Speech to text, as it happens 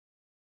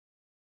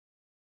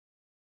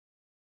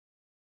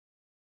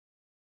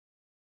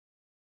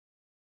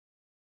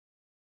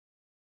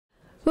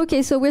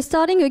Okay, so we're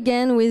starting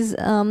again with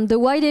the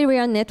wide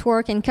area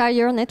network and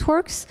carrier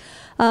networks.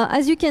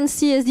 As you can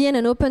see, SDN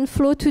and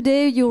OpenFlow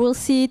today, you will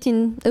see it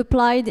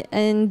applied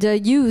and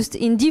used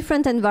in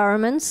different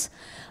environments.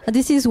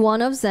 This is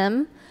one of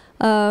them.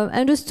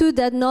 Understood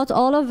that not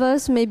all of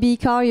us may be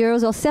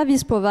carriers or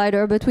service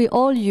provider, but we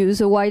all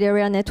use a wide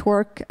area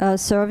network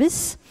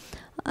service.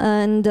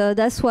 And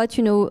that's what,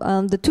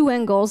 the two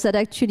angles that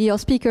actually our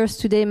speakers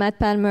today, Matt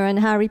Palmer and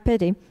Harry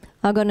Petty,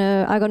 are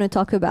gonna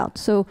talk about.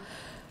 So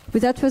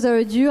without further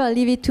ado, I'll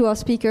leave it to our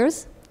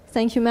speakers.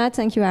 Thank you, Matt.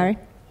 Thank you, Harry.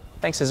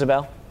 Thanks,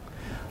 Isabel.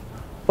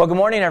 Well, good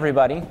morning,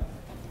 everybody.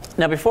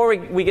 Now, before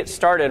we get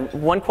started,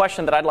 one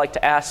question that I'd like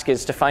to ask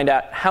is to find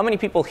out how many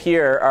people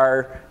here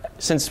are,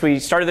 since we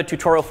started the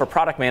tutorial for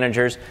product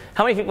managers,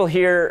 how many people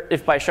here,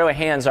 if by show of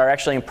hands, are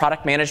actually in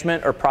product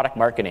management or product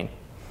marketing?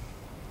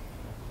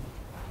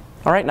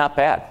 All right, not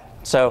bad.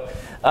 So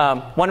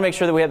want to make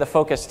sure that we have the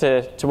focus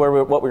to what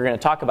we're going to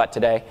talk about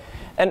today.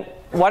 And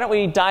why don't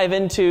we dive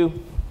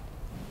into,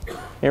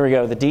 here we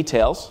go, the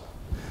details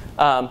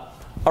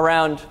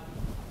around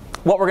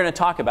what we're going to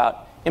talk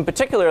about. In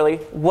particularly,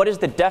 what is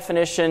the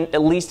definition,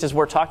 at least as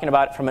we're talking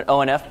about it from an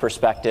ONF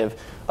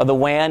perspective, of the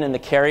WAN and the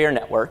carrier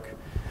network?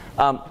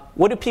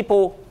 What would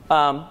people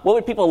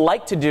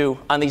like to do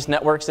on these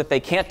networks that they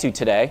can't do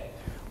today?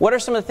 What are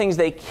some of the things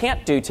they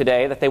can't do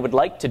today that they would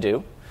like to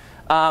do?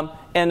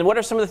 And what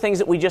are some of the things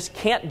that we just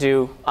can't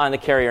do on the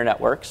carrier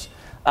networks?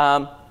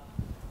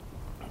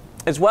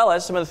 As well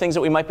as some of the things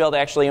that we might be able to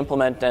actually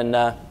implement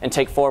and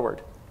take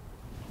forward.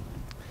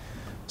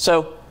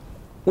 So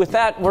with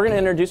that, we're going to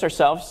introduce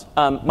ourselves.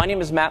 My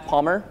name is Matt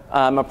Palmer.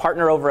 I'm a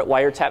partner over at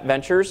Wiretap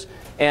Ventures,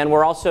 and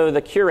we're also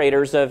the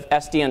curators of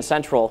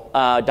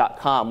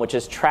SDNcentral.com, which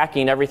is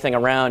tracking everything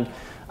around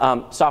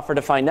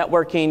software-defined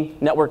networking,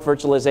 network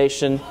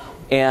virtualization,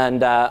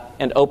 and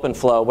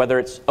OpenFlow, whether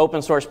it's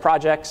open source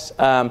projects,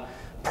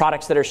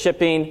 products that are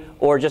shipping,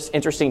 or just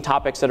interesting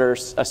topics that are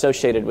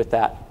associated with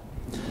that.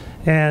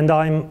 And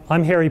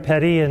I'm Harry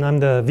Petty, and I'm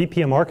the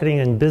VP of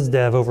Marketing and Biz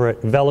Dev over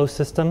at Vello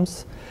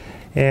Systems.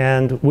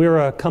 And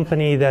we're a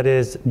company that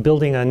is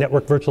building a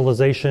network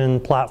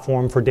virtualization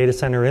platform for data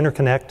center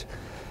interconnect.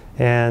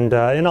 And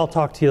I'll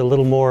talk to you a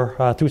little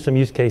more through some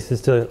use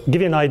cases to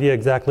give you an idea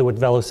exactly what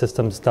Vello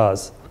Systems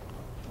does.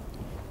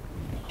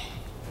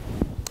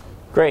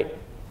 Great.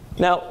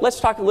 Now, let's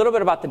talk a little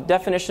bit about the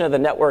definition of the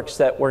networks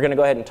that we're going to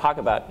go ahead and talk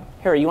about.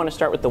 Harry, you want to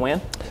start with the WAN?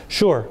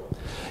 Sure.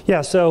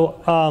 Yeah,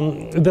 so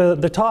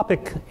the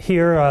topic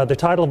here, the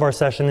title of our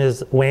session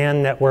is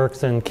WAN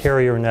networks and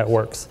carrier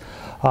networks.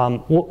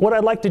 What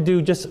I'd like to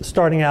do, just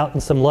starting out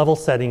in some level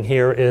setting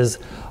here, is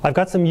I've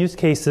got some use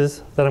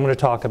cases that I'm going to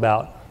talk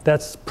about.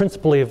 That's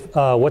principally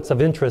what's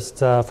of interest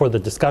for the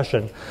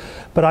discussion.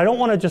 But I don't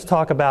want to just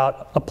talk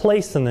about a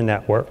place in the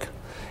network.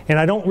 And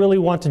I don't really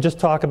want to just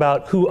talk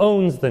about who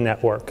owns the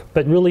network,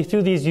 but really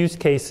through these use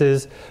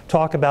cases,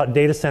 talk about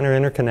data center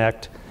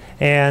interconnect.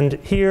 And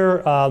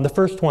here, the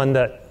first one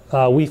that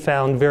we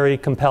found very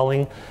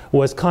compelling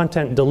was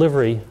content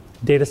delivery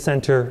data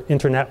center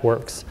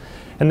internetworks.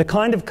 And the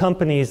kind of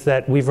companies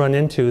that we've run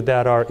into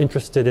that are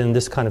interested in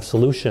this kind of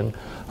solution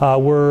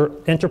were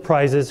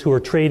enterprises who are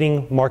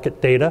trading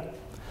market data.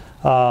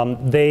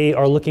 They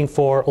are looking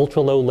for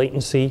ultra-low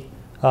latency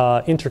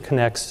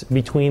interconnects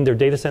between their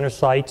data center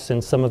sites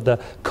and some of the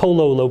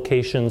colo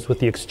locations with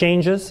the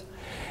exchanges.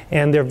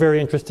 And they're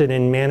very interested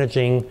in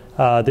managing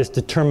this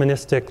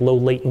deterministic low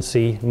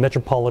latency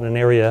metropolitan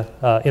area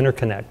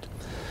interconnect.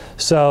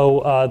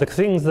 So the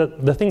things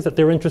that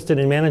they're interested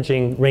in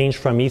managing range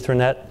from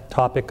Ethernet,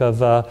 topic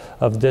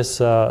of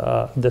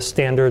this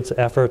standards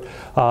effort,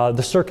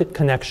 the circuit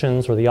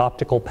connections or the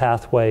optical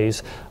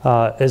pathways,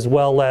 as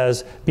well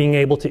as being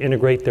able to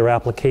integrate their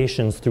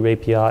applications through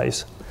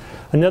APIs.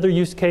 Another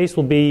use case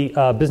will be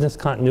business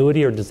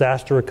continuity or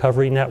disaster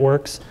recovery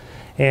networks.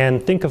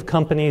 And think of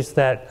companies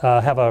that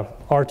have a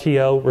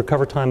RTO,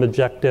 recover time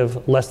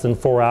objective, less than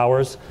 4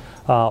 hours.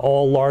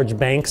 All large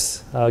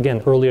banks,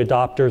 again, early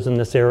adopters in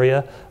this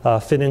area,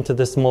 fit into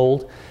this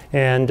mold.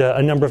 And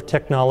a number of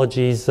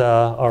technologies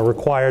are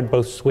required,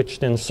 both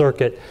switched and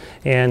circuit.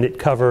 And it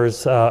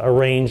covers a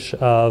range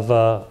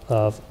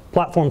of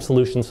platform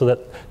solutions so that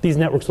these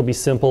networks will be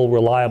simple,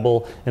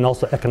 reliable, and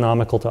also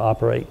economical to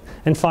operate.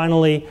 And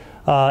finally,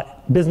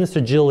 business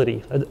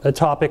agility, a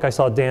topic I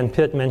saw Dan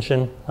Pitt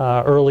mention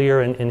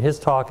earlier in his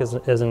talk as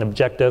an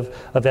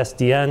objective of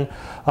SDN.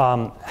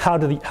 How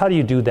do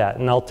you do that?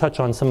 And I'll touch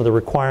on some of the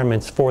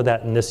requirements for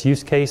that in this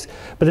use case.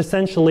 But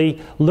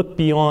essentially, look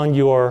beyond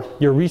your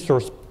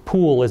resource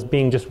pool as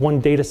being just one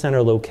data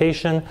center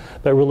location,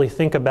 but really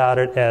think about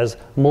it as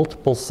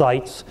multiple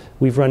sites.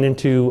 We've run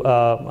into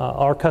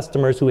our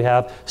customers who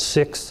have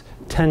 6,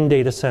 10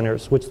 data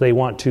centers which they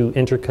want to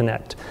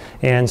interconnect.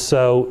 And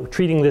so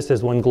treating this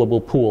as one global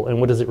pool, and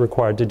what does it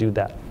require to do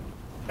that?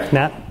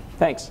 Matt?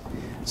 Thanks.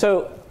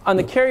 So on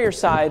the carrier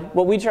side,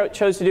 what we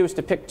chose to do is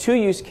to pick 2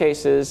 use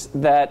cases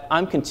that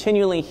I'm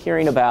continually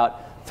hearing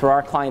about through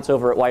our clients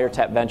over at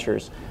Wiretap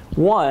Ventures.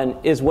 One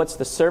is, what's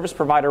the service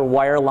provider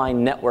wireline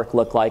network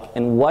look like,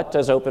 and what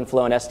does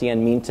OpenFlow and SDN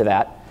mean to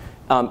that?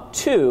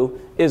 Two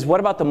is, what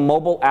about the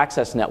mobile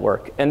access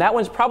network? And that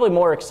one's probably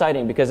more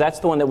exciting because that's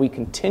the one that we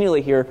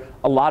continually hear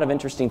a lot of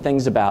interesting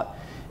things about.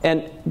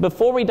 And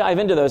before we dive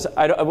into those,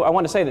 I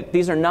want to say that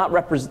these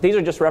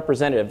are just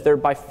representative. They're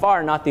by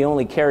far not the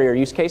only carrier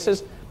use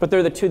cases, but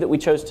they're the two that we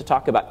chose to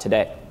talk about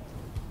today.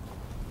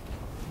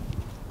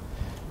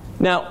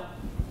 Now,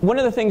 one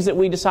of the things that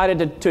we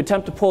decided to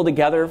attempt to pull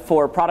together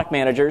for product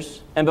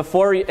managers, and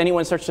before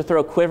anyone starts to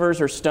throw quivers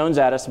or stones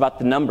at us about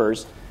the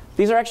numbers,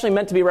 these are actually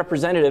meant to be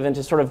representative and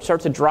to sort of start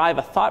to drive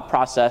a thought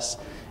process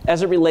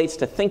as it relates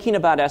to thinking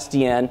about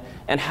SDN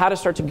and how to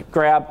start to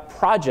grab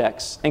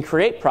projects and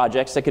create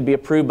projects that could be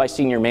approved by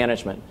senior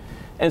management.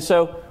 And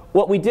so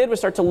what we did was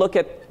start to look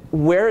at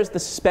where is the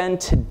spend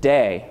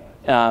today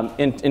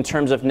in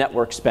terms of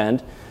network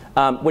spend,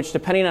 which,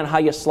 depending on how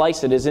you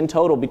slice it, is in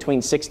total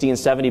between $60 and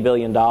 $70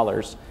 billion.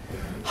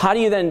 How do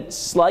you then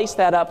slice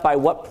that up by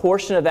what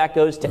portion of that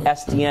goes to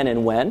SDN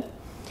and when?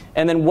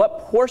 And then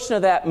what portion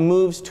of that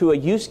moves to a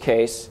use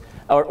case,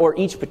 or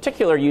each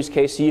particular use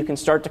case, so you can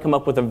start to come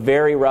up with a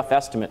very rough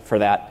estimate for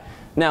that.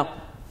 Now,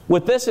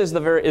 what this is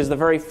the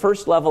very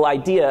first level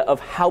idea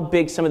of how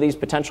big some of these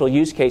potential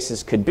use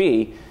cases could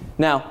be.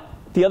 Now,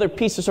 the other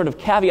piece to sort of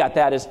caveat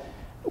that is,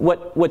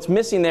 what's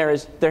missing there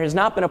is there has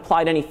not been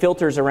applied any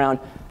filters around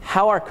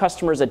how are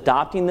customers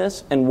adopting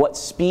this and what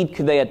speed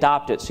could they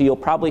adopt it. So you'll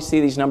probably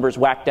see these numbers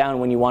whacked down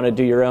when you want to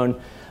do your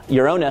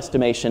own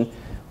estimation.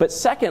 But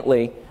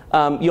secondly,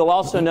 you'll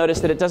also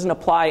notice that it doesn't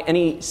apply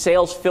any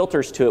sales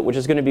filters to it, which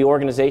is going to be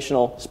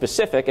organizational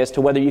specific as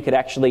to whether you could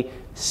actually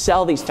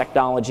sell these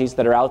technologies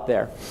that are out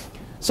there.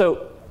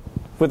 So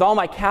with all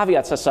my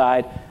caveats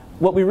aside,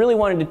 what we really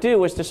wanted to do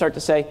was to start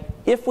to say,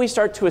 if we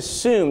start to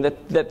assume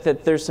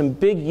that there's some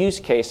big use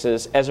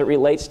cases as it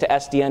relates to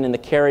SDN in the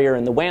carrier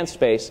and the WAN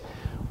space,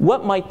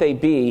 what might they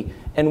be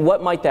and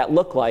what might that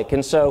look like?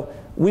 And so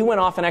we went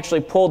off and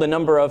actually pulled a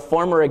number of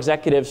former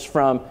executives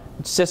from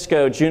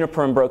Cisco,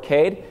 Juniper, and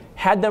Brocade,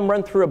 had them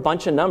run through a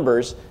bunch of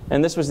numbers,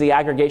 and this was the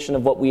aggregation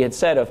of what we had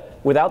said of,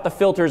 without the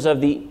filters of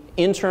the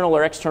internal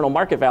or external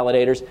market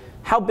validators,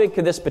 how big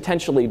could this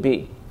potentially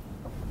be?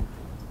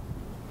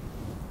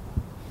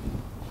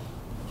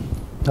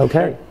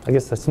 Okay, I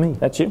guess that's me.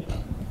 That's you.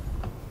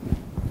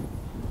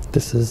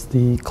 This is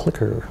the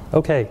clicker.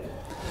 Okay,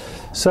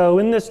 so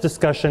in this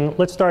discussion,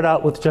 let's start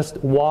out with just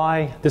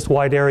why this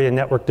wide area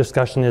network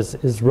discussion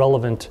is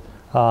relevant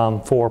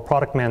for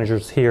product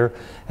managers here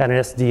at an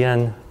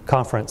SDN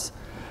conference.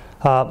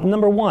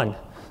 Number one,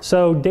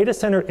 so data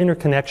center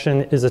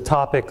interconnection is a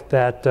topic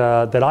that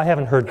I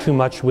haven't heard too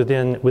much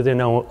within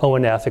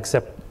ONF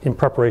except in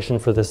preparation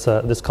for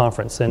this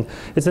conference, and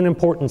it's an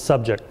important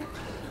subject.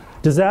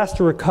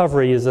 Disaster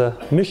recovery is a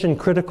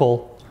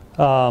mission-critical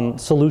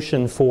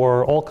solution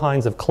for all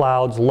kinds of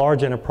clouds,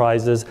 large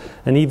enterprises,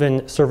 and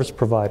even service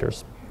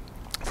providers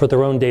for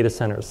their own data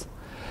centers.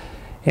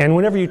 And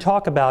whenever you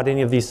talk about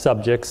any of these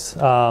subjects,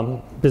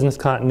 business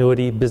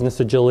continuity,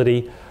 business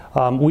agility,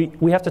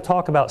 we have to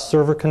talk about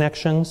server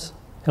connections,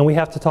 and we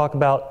have to talk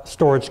about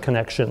storage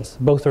connections.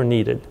 Both are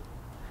needed.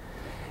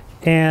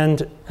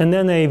 And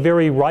then a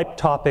very ripe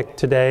topic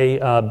today,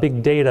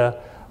 big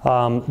data.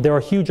 There are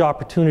huge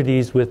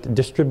opportunities with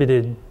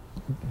distributed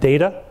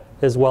data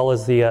as well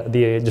as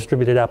the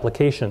distributed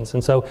applications.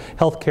 And so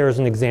healthcare is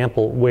an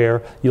example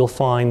where you'll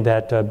find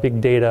that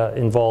big data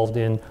involved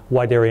in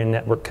wide area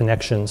network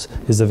connections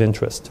is of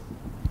interest.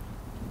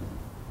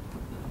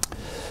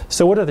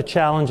 So what are the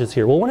challenges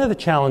here? Well, one of the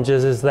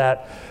challenges is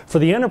that for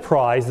the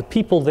enterprise, the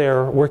people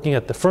there working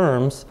at the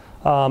firms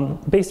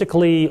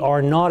basically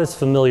are not as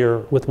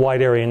familiar with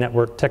wide area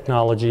network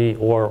technology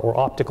or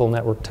optical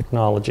network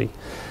technology.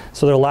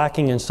 So they're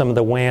lacking in some of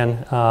the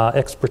WAN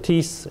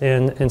expertise,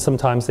 and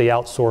sometimes they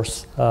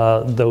outsource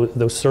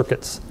those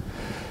circuits.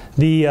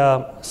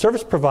 The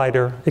service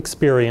provider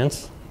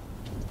experience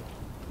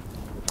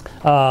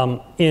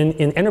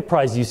in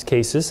enterprise use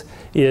cases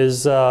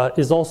is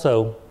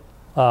also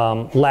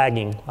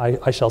lagging,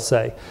 I shall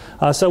say.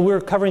 So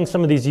we're covering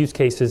some of these use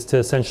cases to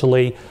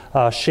essentially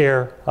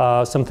share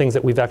some things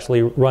that we've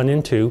actually run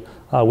into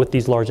with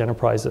these large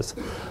enterprises.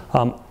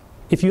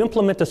 If you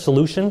implement a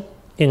solution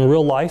in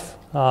real life,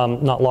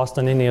 not lost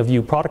on any of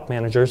you product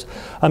managers,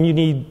 you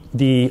need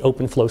the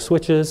open flow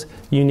switches,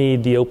 you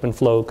need the open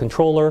flow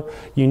controller,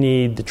 you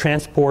need the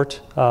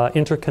transport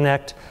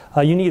interconnect,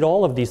 you need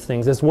all of these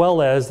things, as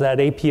well as that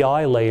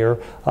API layer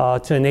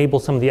to enable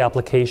some of the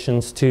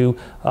applications to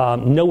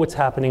know what's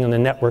happening on the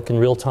network in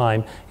real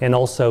time, and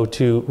also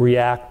to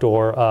react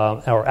or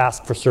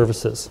ask for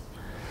services.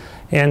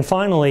 And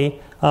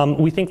finally,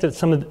 we think that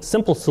some of the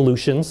simple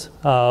solutions,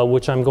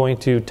 which I'm going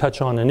to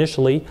touch on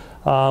initially,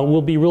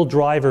 will be real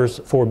drivers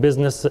for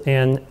business,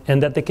 and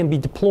that they can be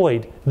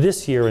deployed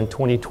this year in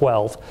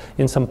 2012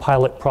 in some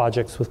pilot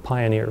projects with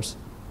pioneers.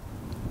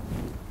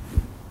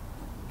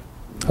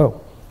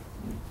 Oh.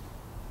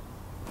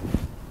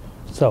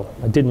 So,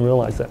 I didn't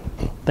realize that.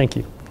 Thank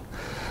you.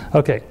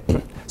 Okay,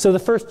 so the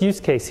first use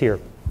case here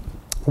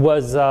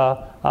was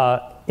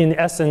in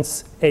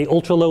essence, a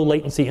ultra-low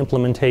latency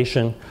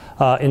implementation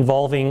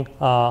involving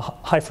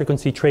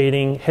high-frequency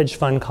trading, hedge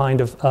fund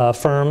kind of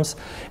firms,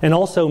 and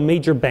also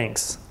major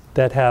banks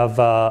that have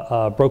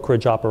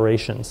brokerage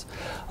operations.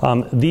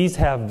 These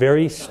have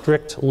very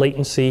strict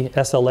latency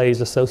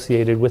SLAs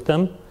associated with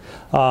them.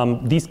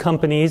 These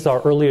companies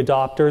are early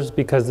adopters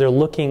because they're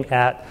looking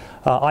at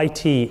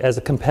IT as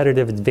a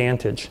competitive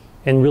advantage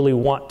and really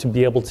want to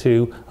be able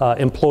to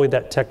employ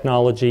that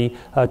technology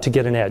to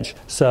get an edge.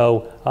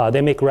 So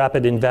they make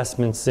rapid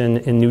investments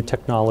in new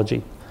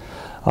technology.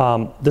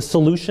 The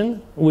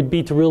solution would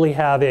be to really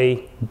have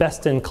a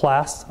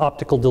best-in-class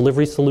optical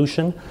delivery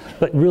solution,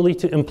 but really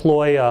to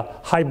employ a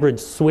hybrid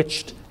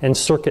switched and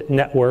circuit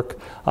network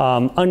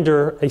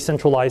under a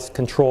centralized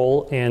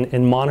control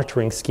and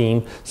monitoring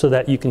scheme so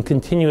that you can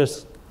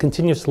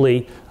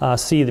continuously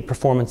see the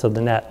performance of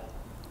the net.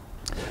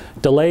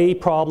 Delay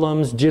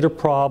problems, jitter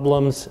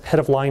problems,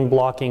 head-of-line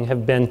blocking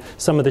have been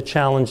some of the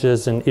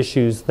challenges and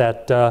issues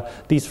that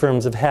these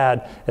firms have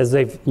had as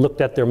they've looked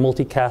at their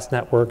multicast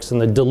networks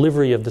and the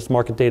delivery of this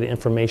market data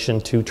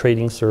information to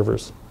trading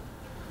servers.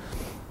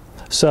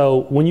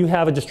 So when you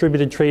have a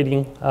distributed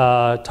trading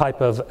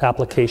type of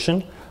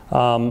application,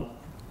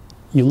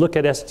 you look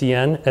at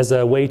SDN as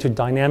a way to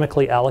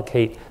dynamically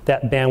allocate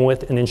that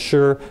bandwidth and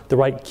ensure the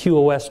right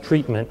QoS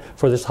treatment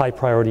for this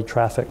high-priority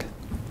traffic.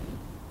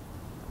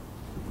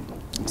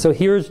 So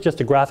here's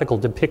just a graphical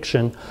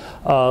depiction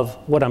of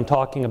what I'm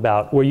talking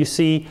about, where you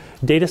see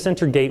data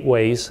center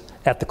gateways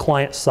at the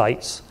client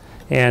sites.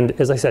 And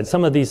as I said,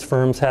 some of these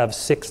firms have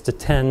 6 to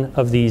 10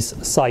 of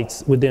these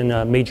sites within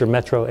a major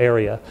metro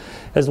area,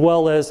 as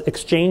well as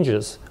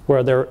exchanges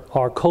where there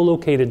are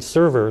co-located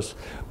servers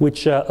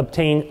which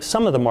obtain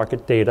some of the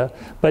market data,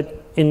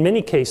 but in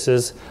many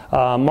cases,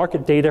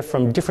 market data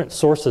from different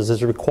sources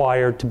is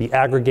required to be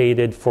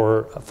aggregated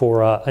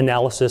for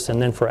analysis and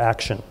then for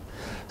action.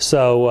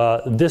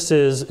 So this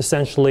is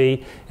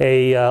essentially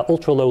a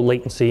ultra-low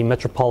latency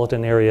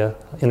metropolitan area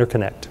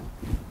interconnect.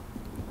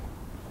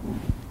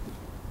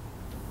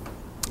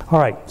 All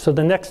right, so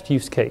the next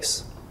use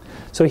case.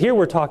 So here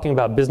we're talking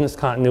about business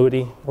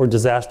continuity or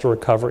disaster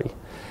recovery.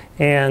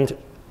 And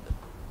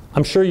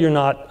I'm sure you're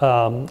not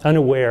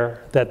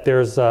unaware that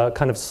there's a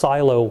kind of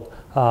silo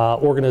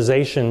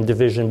organization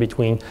division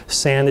between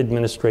SAN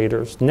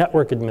administrators,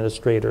 network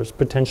administrators,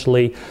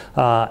 potentially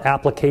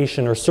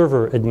application or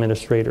server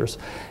administrators.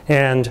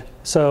 And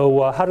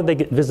so how do they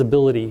get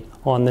visibility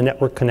on the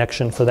network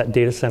connection for that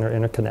data center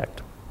interconnect?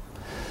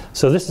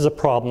 So this is a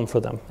problem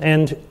for them.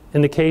 And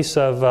in the case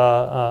of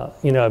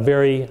a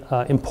very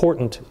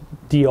important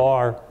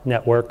DR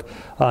network,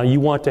 you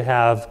want to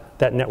have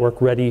that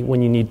network ready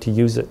when you need to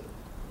use it.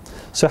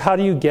 So how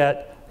do you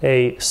get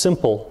a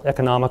simple,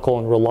 economical,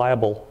 and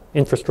reliable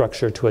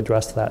infrastructure to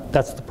address that?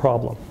 That's the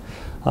problem.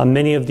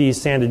 Many of these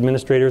SAN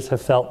administrators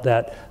have felt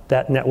that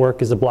that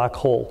network is a black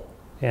hole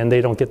and they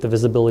don't get the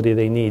visibility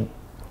they need.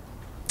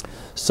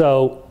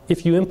 So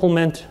if you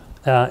implement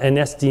an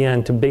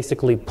SDN to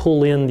basically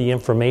pull in the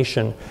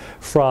information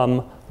from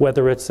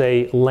whether it's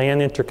a LAN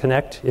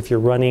interconnect, if you're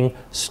running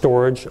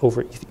storage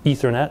over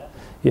Ethernet,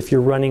 if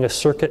you're running a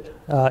circuit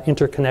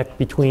interconnect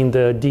between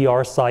the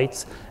DR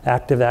sites,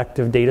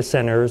 active data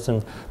centers,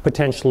 and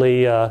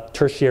potentially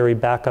tertiary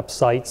backup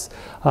sites,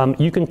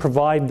 you can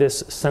provide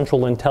this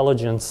central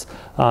intelligence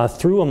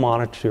through a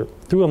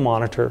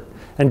monitor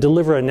and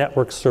deliver a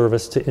network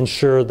service to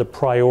ensure the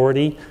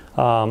priority,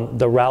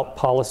 the route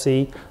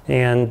policy,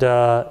 and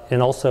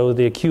also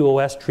the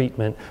QoS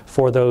treatment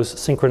for those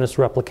synchronous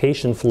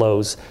replication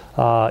flows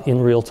in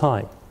real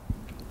time.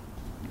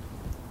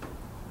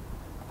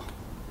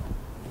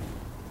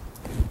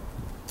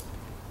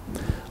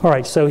 All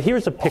right, so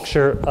here's a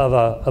picture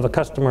of a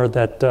customer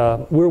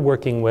that we're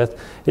working with.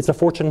 It's a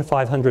Fortune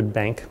 500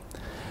 bank.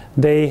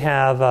 They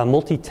have a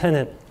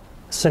multi-tenant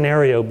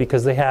scenario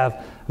because they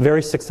have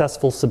very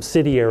successful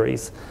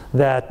subsidiaries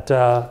that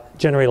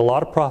generate a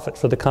lot of profit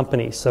for the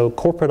company. So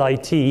corporate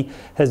IT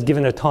has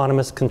given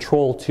autonomous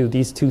control to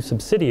these two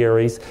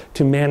subsidiaries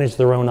to manage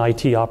their own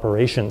IT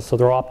operations, so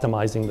they're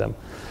optimizing them.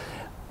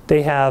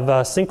 They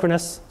have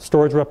synchronous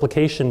storage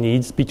replication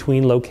needs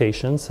between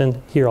locations, and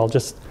here I'll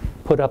just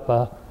put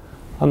up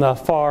on the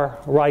far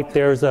right,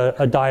 there's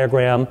a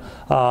diagram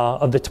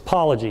of the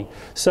topology.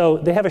 So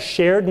they have a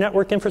shared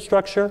network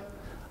infrastructure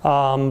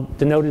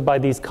denoted by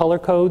these color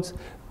codes,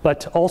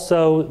 but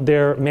also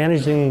they're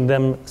managing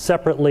them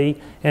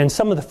separately, and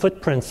some of the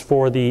footprints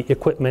for the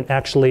equipment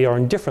actually are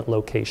in different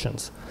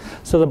locations.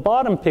 So the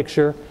bottom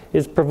picture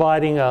is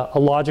providing a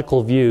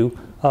logical view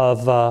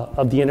of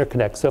the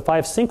interconnect. So if I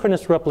have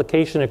synchronous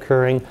replication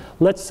occurring,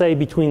 let's say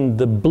between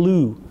the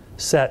blue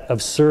set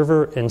of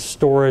server and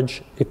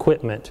storage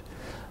equipment,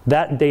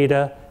 that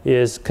data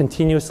is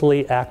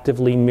continuously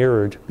actively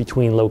mirrored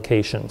between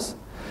locations.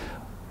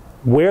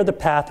 Where the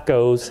path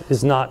goes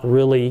is not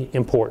really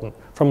important.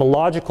 From a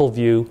logical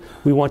view,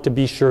 we want to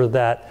be sure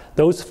that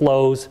those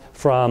flows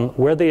from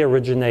where they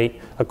originate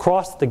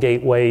across the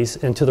gateways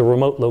into the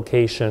remote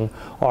location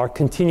are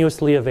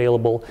continuously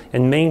available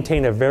and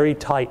maintain a very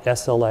tight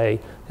SLA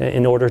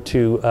in order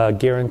to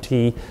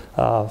guarantee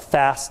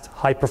fast,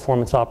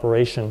 high-performance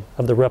operation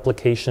of the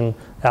replication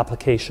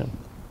application.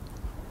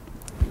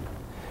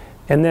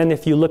 And then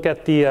if you look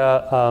at the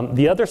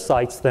other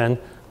sites then,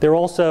 they're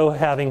also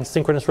having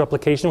synchronous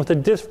replication with a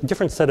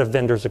different set of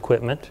vendors'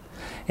 equipment.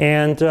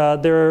 And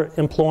they're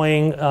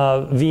employing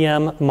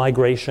VM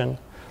migration.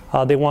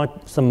 They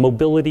want some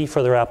mobility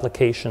for their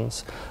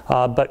applications.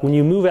 But when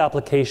you move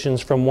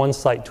applications from one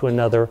site to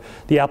another,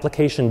 the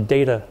application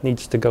data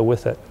needs to go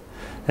with it.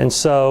 And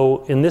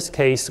so in this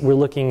case, we're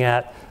looking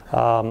at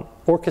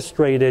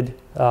orchestrated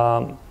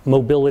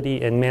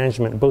mobility and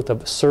management, both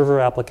of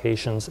server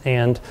applications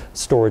and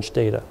storage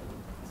data.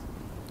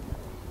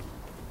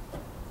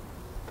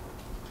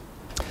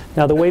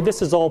 Now, the way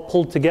this is all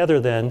pulled together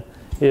then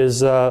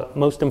is,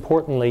 most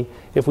importantly,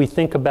 if we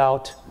think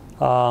about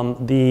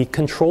the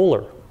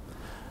controller,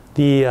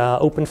 the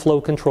open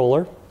flow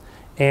controller,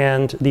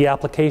 and the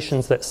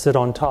applications that sit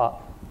on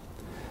top.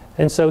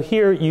 And so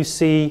here you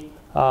see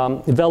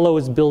Vello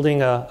is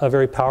building a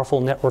very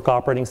powerful network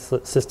operating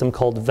system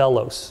called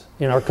Vellos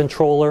in our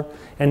controller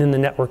and in the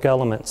network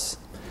elements.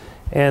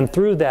 And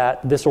through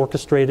that, this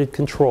orchestrated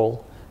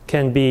control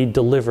can be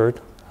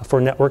delivered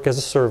for network as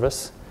a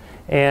service,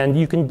 and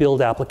you can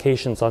build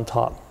applications on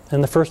top.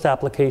 And the first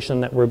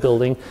application that we're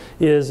building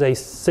is a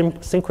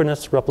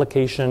synchronous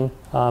replication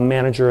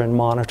manager and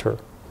monitor.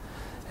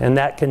 And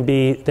that can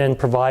be then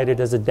provided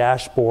as a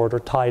dashboard or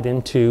tied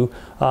into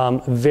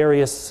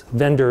various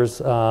vendors'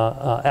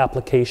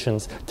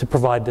 applications to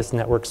provide this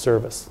network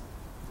service.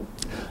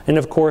 And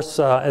of course,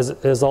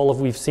 as all of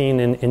we've seen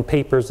in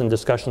papers and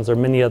discussions, there are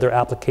many other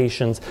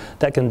applications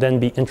that can then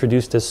be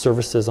introduced as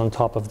services on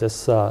top of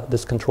this,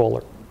 this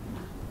controller.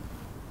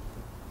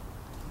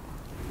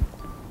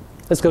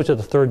 Let's go to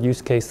the third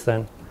use case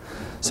then.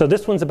 So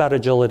this one's about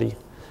agility.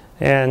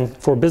 And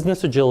for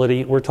business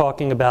agility, we're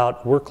talking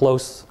about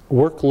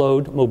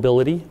workload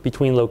mobility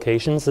between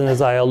locations. And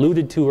as I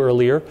alluded to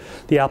earlier,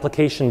 the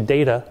application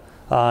data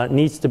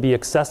needs to be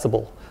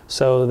accessible.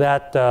 So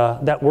that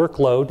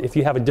workload, if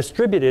you have a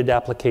distributed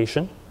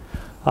application,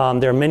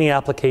 there are many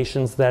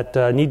applications that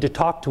need to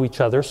talk to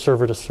each other,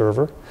 server to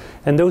server.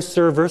 And those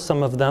servers,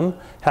 some of them,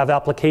 have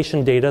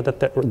application data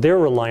that they're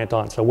reliant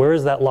on. So where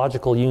is that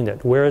logical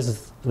unit? Where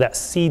is that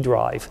C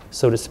drive,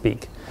 so to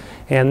speak?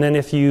 And then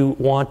if you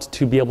want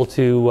to be able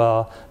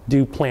to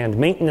do planned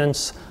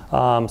maintenance,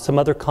 some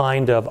other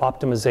kind of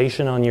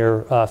optimization on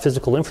your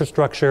physical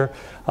infrastructure,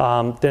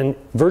 then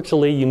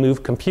virtually you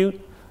move compute,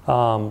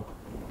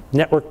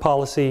 network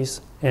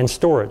policies, and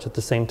storage at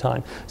the same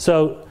time.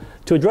 So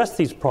to address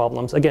these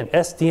problems, again,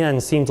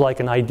 SDN seems like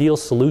an ideal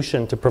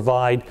solution to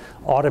provide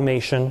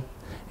automation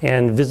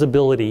and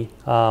visibility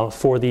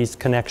for these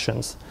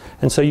connections.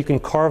 And so you can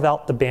carve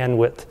out the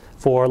bandwidth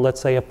for, let's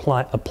say, a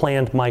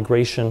planned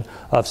migration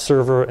of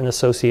server and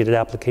associated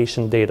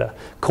application data,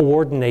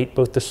 coordinate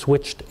both the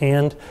switched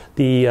and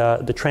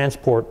the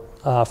transport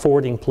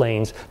forwarding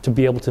planes to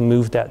be able to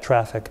move that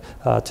traffic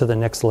to the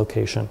next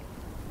location.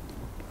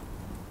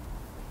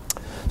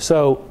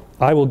 So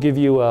I will give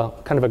you a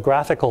kind of a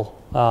graphical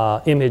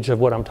image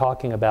of what I'm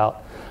talking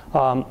about.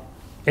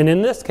 And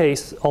in this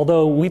case,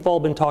 although we've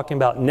all been talking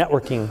about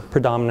networking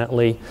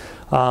predominantly,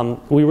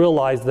 we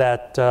realize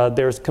that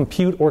there's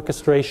compute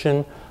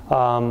orchestration.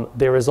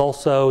 There is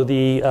also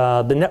the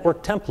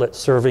network template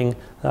serving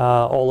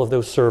all of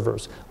those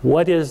servers.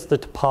 What is the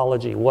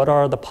topology? What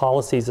are the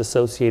policies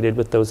associated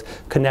with those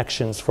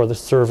connections for the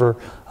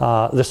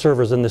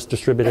servers in this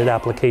distributed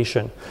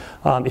application?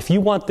 If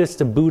you want this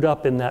to boot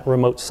up in that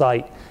remote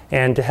site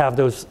and to have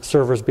those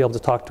servers be able to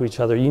talk to each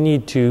other, you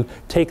need to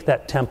take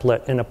that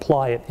template and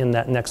apply it in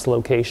that next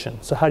location.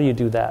 So how do you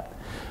do that?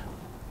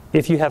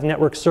 If you have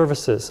network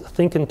services,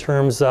 think in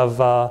terms of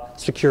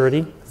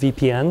security,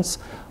 VPNs,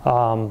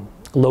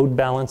 load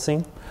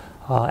balancing,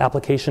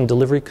 application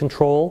delivery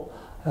control,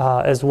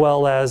 as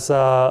well as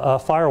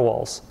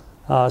firewalls.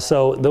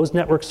 So those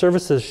network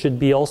services should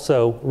be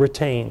also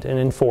retained and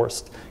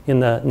enforced in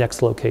the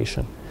next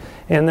location.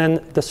 And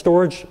then the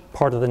storage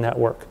part of the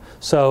network.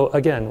 So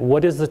again,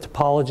 what is the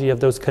topology of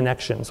those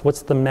connections?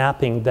 What's the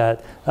mapping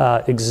that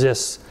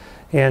exists?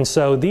 And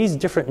so these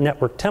different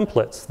network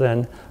templates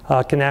then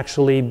can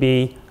actually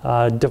be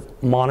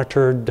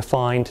monitored,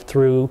 defined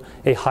through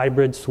a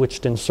hybrid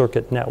switched-in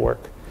circuit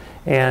network.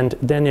 And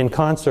then in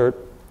concert,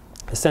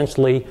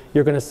 essentially,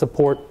 you're going to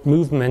support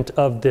movement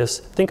of this.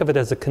 Think of it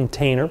as a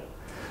container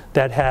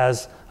that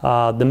has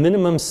the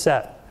minimum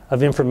set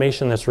of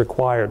information that's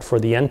required for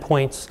the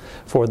endpoints,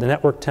 for the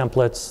network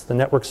templates, the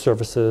network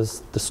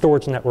services, the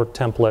storage network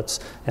templates,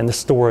 and the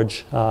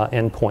storage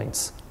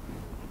endpoints.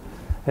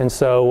 And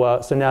so,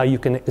 so now you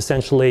can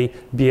essentially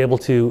be able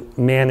to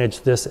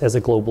manage this as a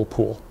global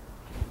pool.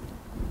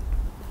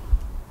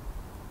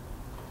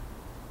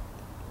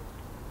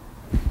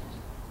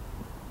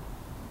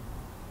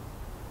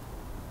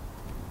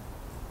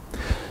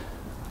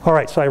 All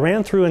right, so I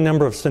ran through a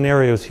number of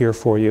scenarios here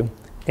for you,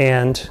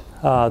 and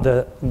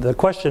the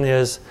question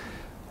is,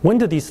 when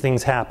do these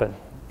things happen?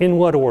 In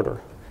what order?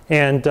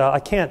 And I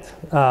can't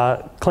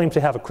claim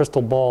to have a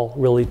crystal ball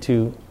really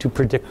to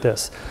predict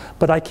this,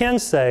 but I can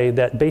say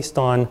that based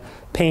on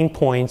pain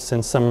points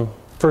and some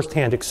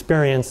firsthand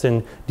experience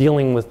in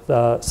dealing with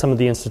some of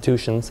the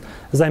institutions,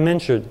 as I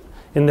mentioned,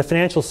 in the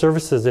financial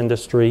services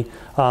industry,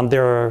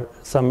 there are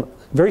some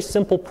very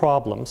simple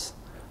problems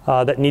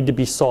that need to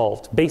be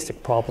solved.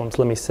 Basic problems,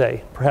 let me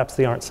say. Perhaps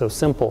they aren't so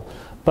simple.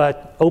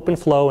 But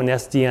OpenFlow and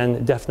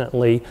SDN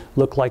definitely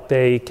look like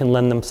they can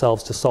lend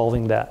themselves to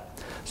solving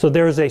that. So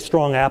there is a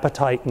strong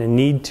appetite and a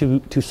need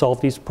to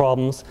solve these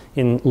problems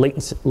in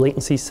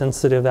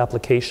latency-sensitive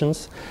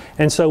applications.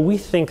 And so we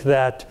think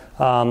that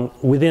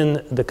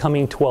within the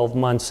coming 12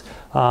 months,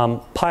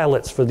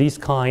 pilots for these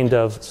kind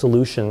of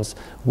solutions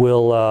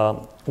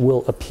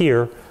will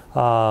appear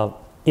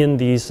in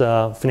these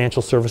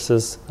financial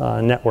services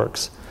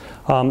networks.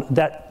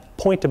 That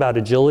point about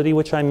agility,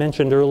 which I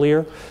mentioned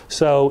earlier,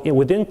 so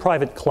within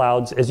private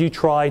clouds, as you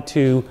try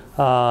to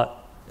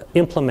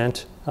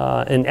implement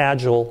an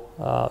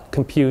agile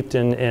compute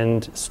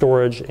and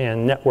storage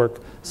and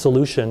network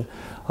solution,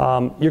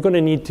 you're going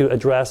to need to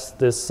address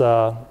this,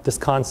 this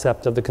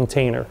concept of the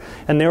container.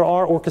 And there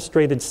are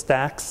orchestrated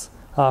stacks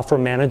for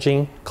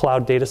managing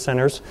cloud data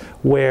centers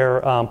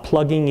where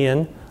plugging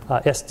in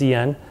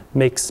SDN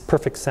makes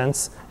perfect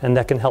sense, and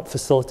that can help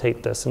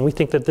facilitate this. And we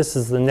think that this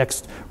is the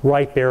next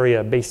ripe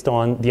area based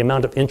on the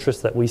amount of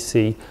interest that we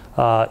see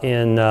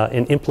in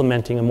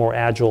implementing a more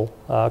agile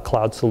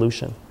cloud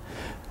solution.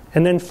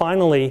 And then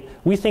finally,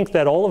 we think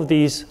that all of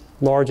these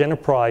large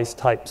enterprise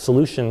type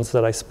solutions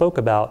that I spoke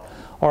about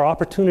are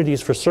opportunities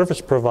for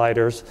service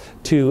providers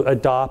to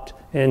adopt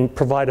and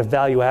provide a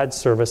value add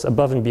service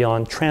above and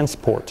beyond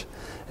transport.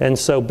 And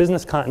so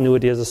business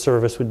continuity as a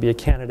service would be a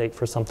candidate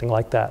for something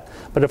like that.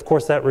 But of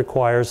course that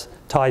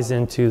ties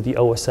into the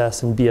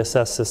OSS and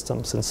BSS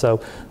systems. And so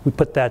we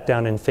put that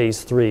down in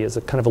phase 3 as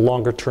a kind of a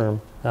longer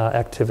term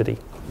activity.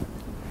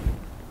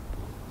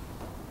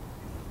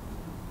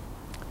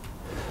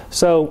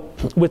 So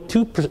with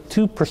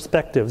two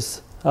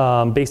perspectives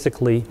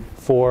basically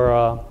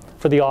for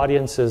the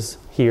audiences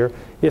here,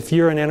 if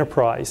you're an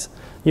enterprise,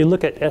 you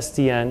look at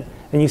SDN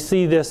and you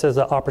see this as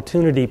an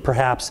opportunity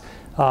perhaps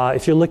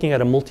if you're looking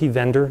at a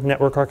multi-vendor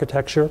network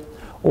architecture,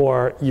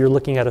 or you're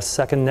looking at a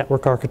second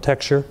network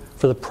architecture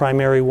for the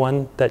primary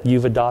one that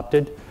you've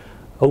adopted,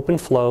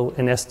 OpenFlow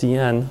and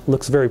SDN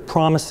looks very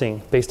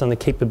promising based on the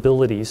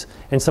capabilities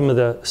and some of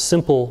the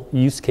simple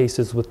use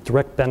cases with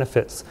direct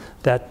benefits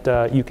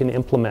that you can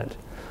implement.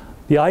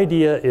 The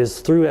idea is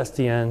through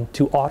SDN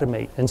to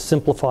automate and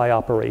simplify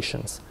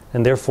operations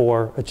and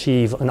therefore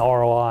achieve an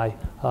ROI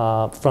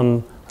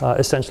from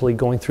essentially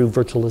going through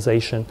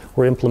virtualization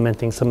or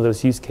implementing some of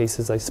those use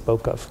cases I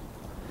spoke of.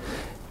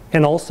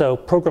 And also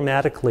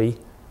programmatically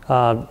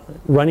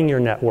running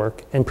your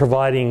network and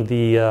providing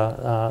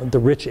the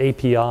rich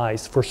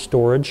APIs for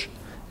storage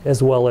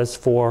as well as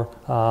for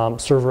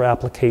server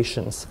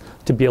applications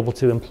to be able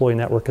to employ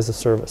network as a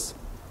service.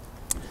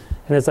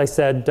 And as I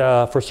said,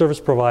 for service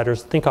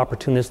providers, think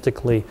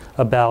opportunistically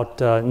about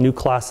new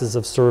classes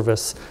of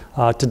service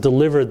to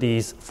deliver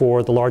these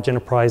for the large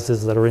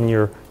enterprises that are in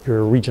your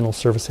regional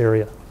service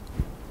area.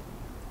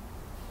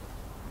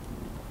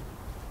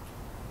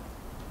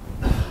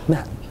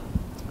 Matt.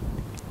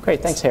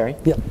 Great, thanks, Harry.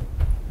 Yep.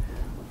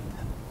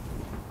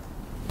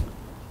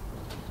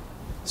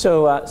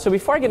 So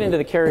before I get into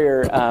the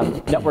carrier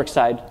network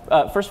side,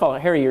 first of all,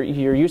 Harry,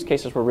 your use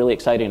cases were really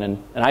exciting,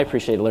 and I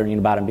appreciated learning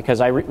about them because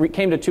I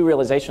came to two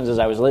realizations as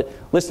I was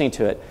listening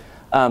to it.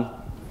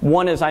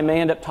 One is I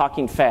may end up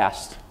talking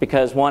fast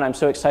because, one, I'm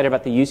so excited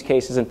about the use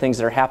cases and things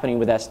that are happening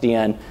with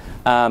SDN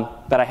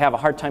that I have a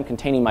hard time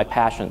containing my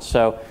passion.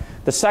 So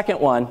the second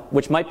one,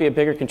 which might be a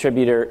bigger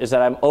contributor, is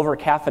that I'm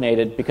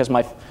over-caffeinated because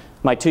my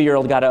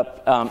 2-year-old got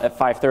up at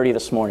 5:30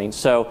 this morning.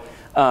 So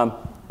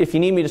if you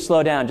need me to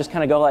slow down, just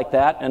kind of go like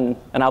that, and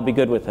I'll be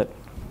good with it.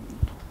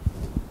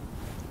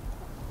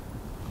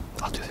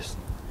 I'll do this.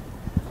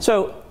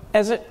 So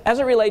as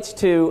it relates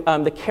to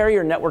the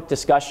carrier network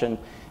discussion,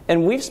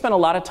 and we've spent a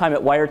lot of time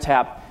at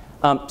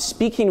Wiretap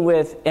speaking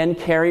with end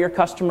carrier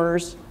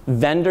customers,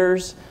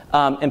 vendors,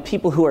 and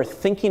people who are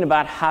thinking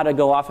about how to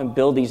go off and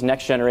build these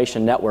next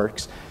generation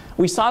networks.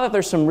 We saw that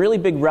there's some really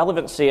big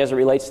relevancy as it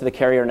relates to the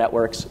carrier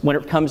networks when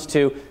it comes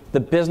to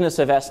the business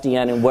of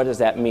SDN and what does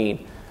that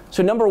mean.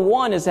 So number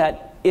one is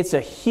that it's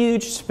a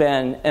huge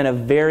spend and a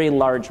very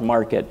large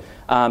market,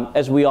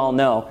 as we all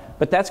know.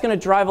 But that's going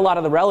to drive a lot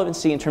of the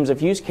relevancy in terms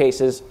of use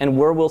cases and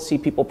where we'll see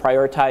people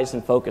prioritize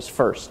and focus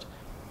first.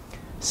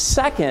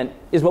 Second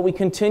is what we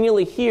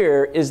continually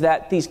hear is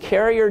that these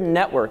carrier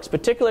networks,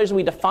 particularly as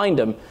we defined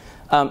them,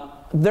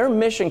 they're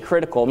mission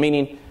critical,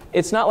 meaning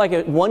it's not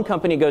like one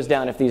company goes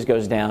down if these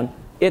goes down.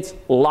 It's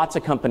lots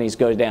of companies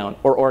go down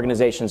or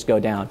organizations go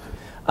down.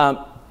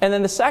 And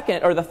then the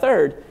second or the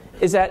third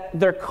is that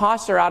their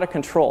costs are out of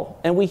control.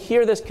 And we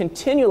hear this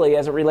continually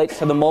as it relates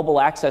to the mobile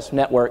access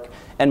network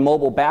and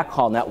mobile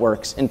backhaul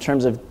networks in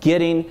terms of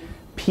getting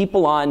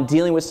people on,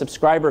 dealing with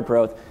subscriber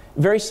growth.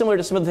 Very similar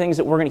to some of the things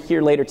that we're going to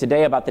hear later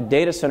today about the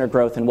data center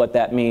growth and what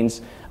that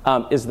means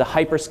is the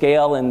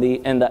hyperscale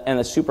and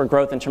the super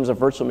growth in terms of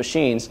virtual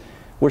machines.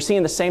 We're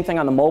seeing the same thing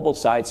on the mobile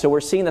side. So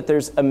we're seeing that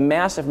there's a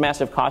massive,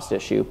 massive cost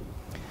issue.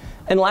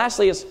 And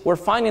lastly is we're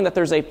finding that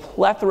there's a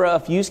plethora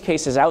of use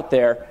cases out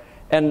there.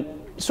 And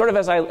sort of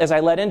as I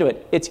led into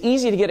it, it's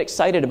easy to get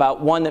excited about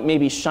one that may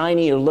be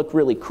shiny or look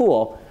really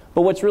cool.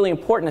 But what's really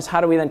important is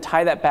how do we then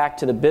tie that back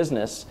to the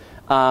business?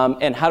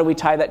 And how do we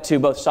tie that to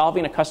both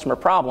solving a customer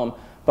problem,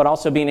 but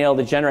also being able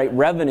to generate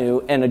revenue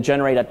and to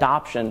generate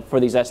adoption for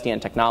these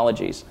SDN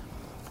technologies?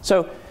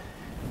 So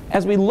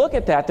as we look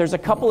at that, there's a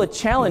couple of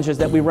challenges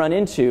that we run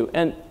into.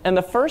 And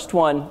the first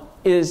one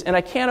is, and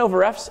I can't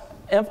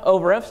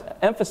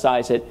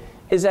overemphasize it,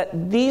 is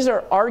that these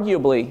are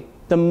arguably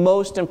the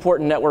most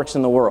important networks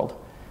in the world.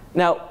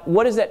 Now,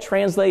 what does that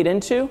translate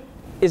into?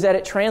 Is that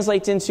it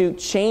translates into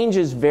change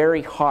is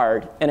very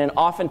hard and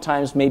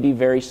oftentimes may be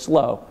very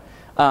slow.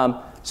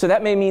 So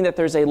that may mean that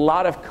there's a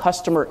lot of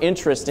customer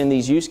interest in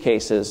these use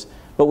cases,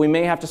 but we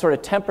may have to sort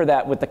of temper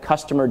that with the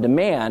customer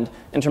demand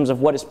in terms of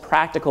what is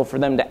practical for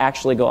them to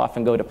actually go off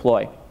and go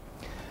deploy.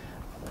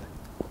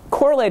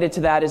 Correlated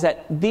to that is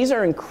that these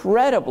are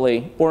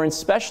incredibly or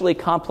especially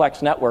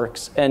complex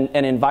networks and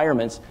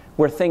environments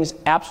where things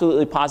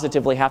absolutely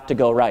positively have to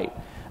go right.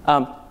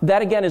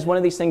 That again is one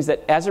of these things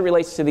that as it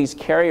relates to these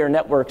carrier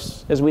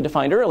networks, as we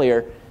defined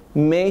earlier,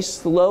 may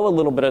slow a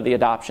little bit of the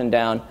adoption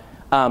down,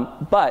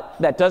 but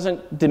that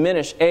doesn't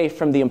diminish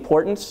from the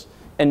importance,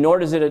 and nor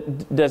does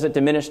it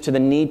diminish to the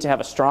need to have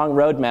a strong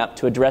roadmap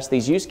to address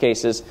these use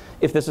cases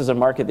if this is a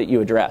market that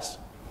you address.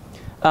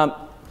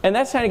 And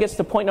that kind of gets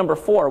to point number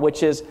 4,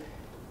 which is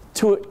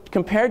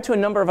compared to a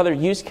number of other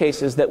use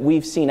cases that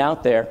we've seen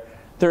out there,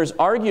 there's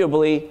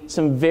arguably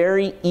some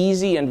very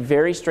easy and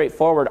very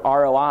straightforward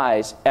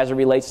ROIs as it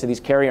relates to these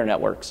carrier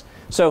networks.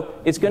 So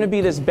it's going to be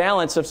this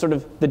balance of sort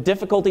of the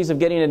difficulties of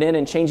getting it in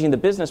and changing the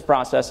business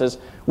processes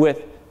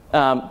with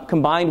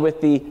combined with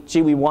the,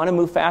 gee, we want to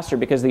move faster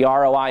because the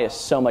ROI is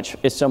so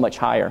much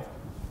higher.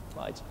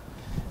 Slides.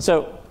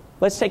 So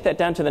let's take that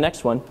down to the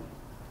next one.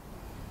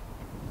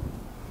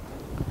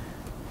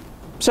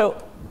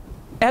 So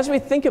as we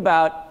think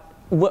about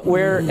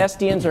where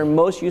SDNs are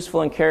most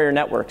useful in carrier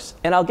networks,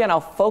 and again, I'll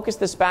focus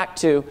this back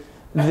to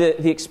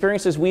the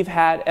experiences we've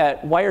had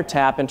at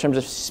Wiretap in terms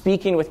of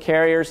speaking with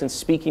carriers and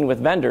speaking with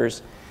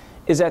vendors,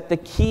 is that the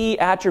key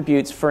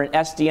attributes for an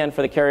SDN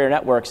for the carrier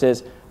networks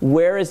is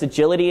where is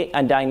agility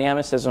and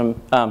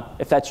dynamicism,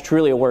 if that's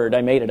truly a word,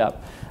 I made it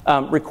up,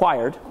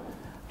 required.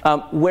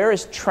 Where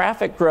is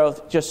traffic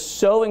growth just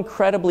so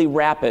incredibly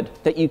rapid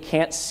that you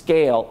can't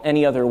scale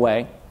any other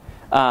way?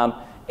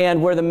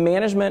 And where the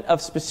management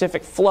of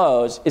specific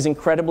flows is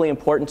incredibly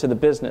important to the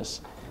business.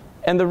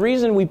 And the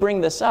reason we bring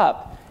this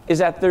up is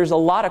that there's a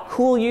lot of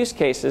cool use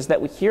cases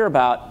that we hear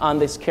about on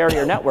these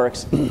carrier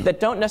networks that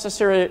don't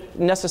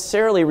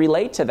necessarily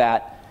relate to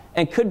that,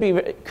 and could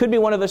be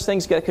one of those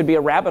things that could be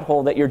a rabbit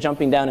hole that you're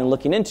jumping down and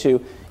looking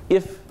into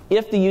if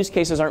the use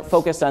cases aren't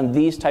focused on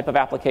these type of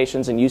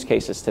applications and use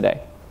cases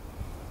today.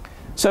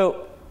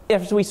 So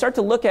if we start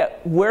to look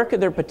at where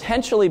could there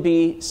potentially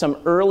be some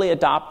early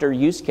adopter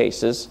use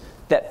cases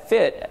that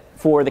fit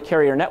for the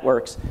carrier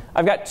networks,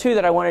 I've got 2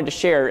 that I wanted to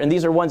share, and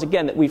these are ones,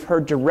 again, that we've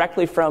heard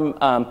directly from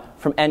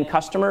end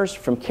customers,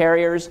 from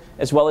carriers,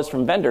 as well as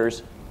from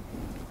vendors.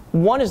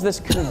 One is this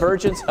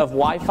convergence of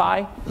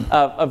Wi-Fi,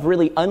 of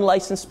really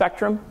unlicensed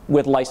spectrum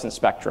with licensed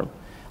spectrum.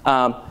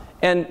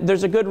 And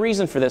there's a good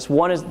reason for this.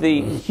 One is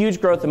the huge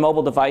growth of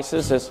mobile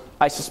devices, as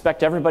I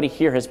suspect everybody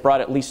here has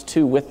brought at least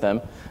 2 with them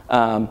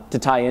to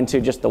tie into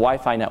just the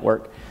Wi-Fi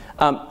network.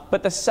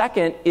 But the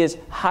second is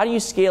how do you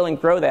scale and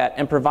grow that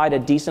and provide a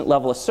decent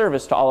level of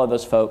service to all of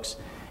those folks?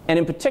 And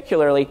in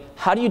particularly,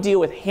 how do you deal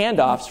with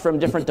handoffs from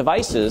different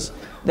devices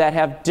that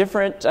have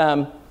different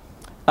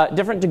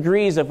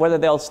degrees of whether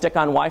they'll stick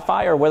on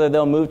Wi-Fi or whether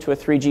they'll move to a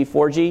 3G,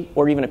 4G,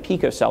 or even a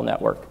picocell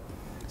network?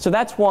 So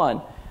that's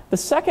one. The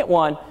second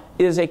one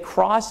is a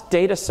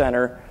cross-data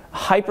center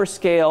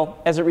hyperscale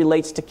as it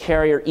relates to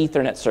carrier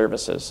Ethernet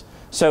services.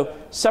 So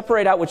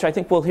separate out, which I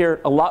think we'll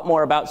hear a lot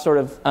more about sort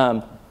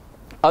of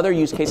other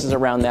use cases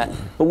around that.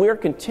 But we're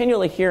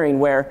continually hearing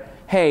where,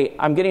 hey,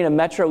 I'm getting a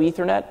metro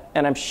Ethernet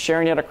and I'm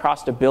sharing it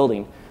across a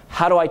building.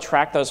 How do I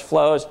track those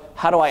flows?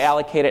 How do I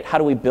allocate it? How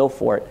do we bill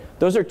for it?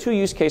 Those are 2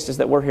 use cases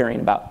that we're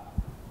hearing about.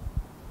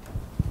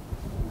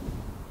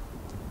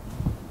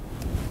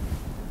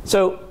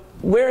 So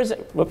where is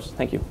it? Whoops,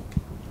 thank you.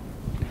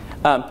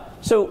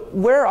 So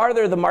where are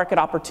there the market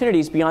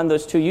opportunities beyond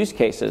those 2 use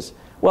cases?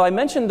 Well, I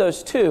mentioned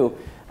those 2.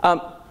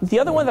 The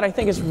other one that I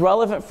think is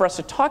relevant for us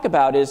to talk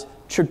about is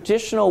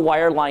traditional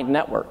wireline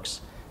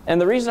networks.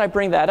 And the reason I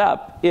bring that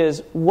up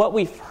is what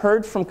we've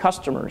heard from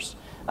customers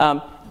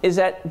is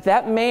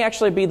that may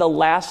actually be the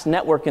last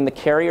network in the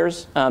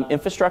carrier's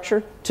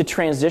infrastructure to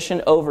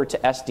transition over to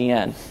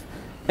SDN.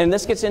 And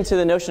this gets into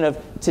the notion of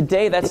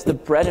today that's the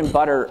bread and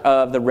butter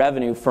of the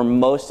revenue for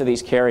most of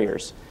these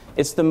carriers.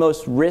 It's the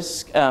most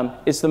risk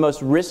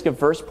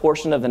averse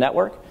portion of the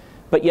network.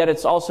 but yet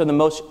it's also the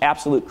most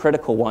absolute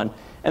critical one.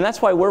 And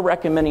that's why we're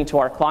recommending to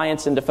our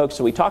clients and to folks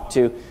that we talk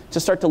to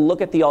start to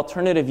look at the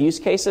alternative use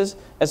cases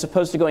as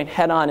opposed to going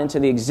head-on into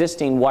the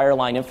existing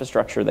wireline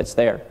infrastructure that's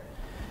there.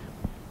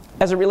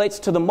 As it relates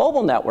to the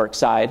mobile network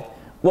side,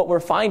 what we're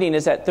finding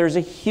is that there's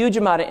a huge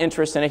amount of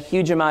interest and a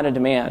huge amount of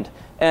demand.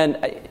 And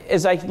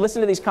as I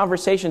listen to these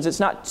conversations, it's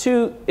not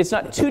too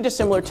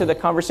dissimilar to the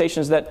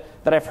conversations that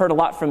I've heard a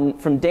lot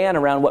from Dan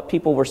around what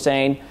people were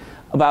saying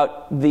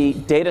about the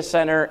data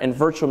center and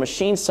virtual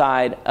machine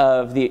side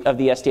of the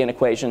SDN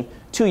equation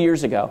 2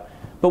 years ago.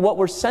 But what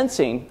we're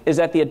sensing is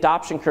that the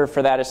adoption curve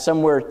for that is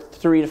somewhere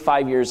 3 to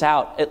 5 years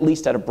out, at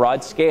least at a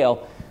broad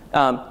scale,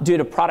 due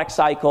to product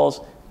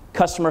cycles,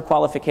 customer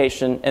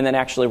qualification, and then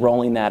actually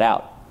rolling that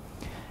out.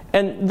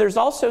 And there's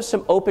also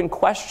some open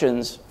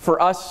questions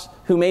for us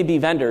who may be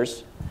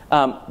vendors,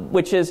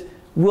 which is,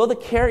 will the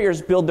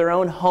carriers build their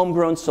own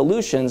homegrown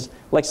solutions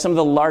like some of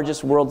the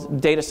largest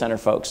world data center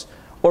folks?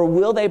 Or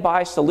will they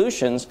buy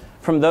solutions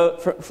from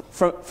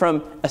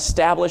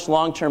established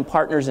long-term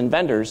partners and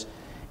vendors?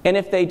 And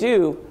if they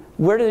do,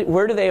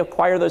 where do they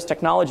acquire those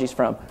technologies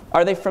from?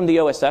 Are they from the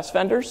OSS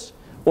vendors?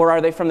 Or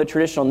are they from the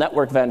traditional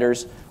network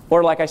vendors?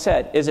 Or like I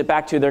said, is it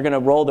back to they're going to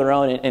roll their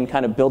own and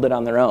kind of build it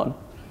on their own?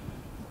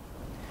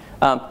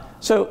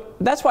 So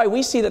that's why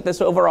we see that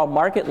this overall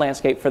market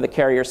landscape for the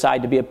carrier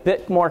side to be a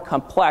bit more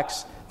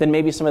complex than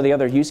maybe some of the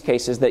other use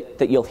cases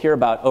that you'll hear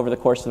about over the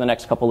course of the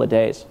next couple of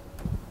days.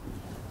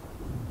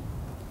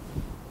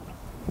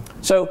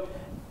 So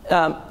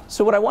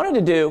what I wanted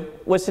to do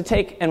was to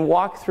take and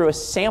walk through a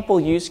sample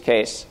use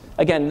case.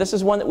 Again, this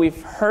is one that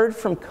we've heard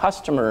from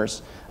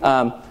customers,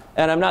 and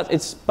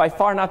it's by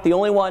far not the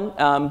only one,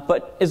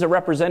 but is a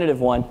representative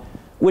one,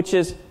 which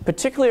is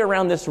particularly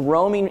around this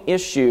roaming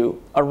issue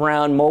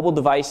around mobile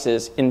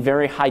devices in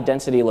very high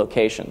density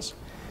locations.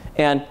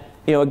 And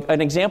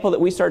an example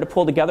that we started to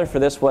pull together for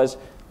this was,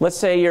 let's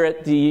say you're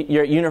at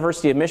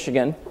University of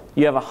Michigan,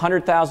 you have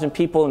 100,000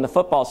 people in the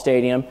football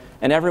stadium,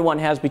 and everyone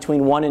has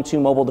between 1 and 2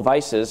 mobile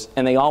devices,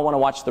 and they all want to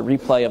watch the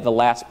replay of the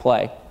last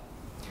play.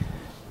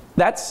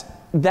 That's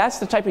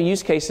the type of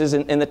use cases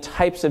and the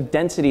types of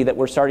density that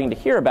we're starting to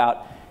hear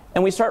about.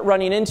 And we start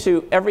running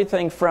into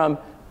everything from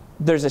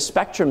there's a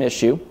spectrum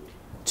issue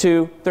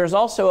to there's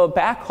also a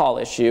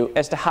backhaul issue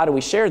as to how do we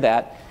share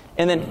that.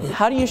 And then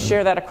how do you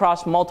share that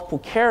across multiple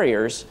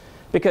carriers?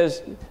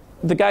 Because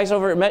the guys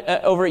over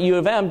at U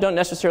of M don't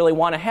necessarily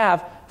want to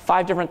have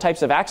 5 different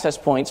types of access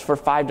points for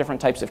 5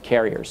 different types of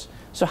carriers.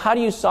 So how do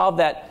you solve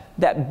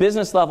that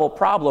business level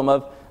problem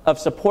of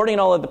supporting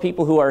all of the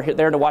people who are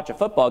there to watch a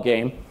football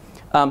game,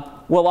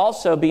 while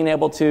also being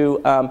able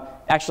to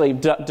actually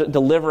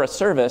deliver a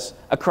service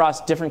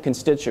across different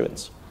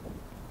constituents?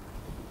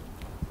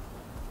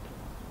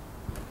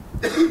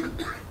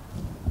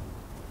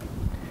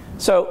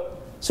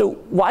 So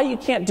why you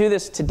can't do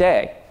this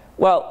today?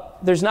 Well,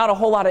 there's not a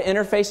whole lot of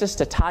interfaces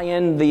to tie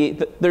in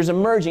there's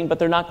emerging, but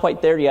they're not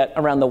quite there yet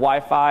around the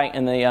Wi-Fi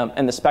and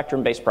the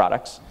Spectrum-based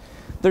products.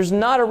 There's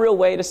not a real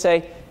way to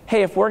say,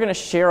 hey, if we're going to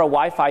share a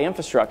Wi-Fi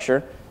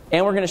infrastructure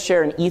and we're going to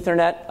share an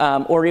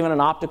Ethernet or even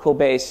an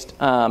optical-based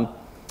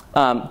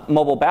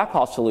mobile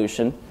backhaul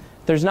solution,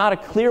 there's not a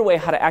clear way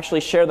how to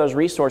actually share those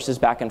resources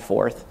back and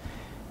forth.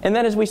 And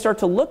then as we start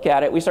to look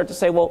at it, we start to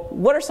say, well,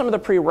 what are some of the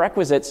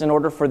prerequisites in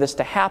order for this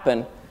to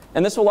happen?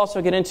 And this will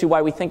also get into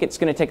why we think it's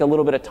going to take a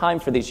little bit of time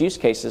for these use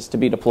cases to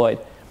be deployed.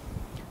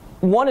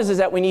 One is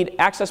that we need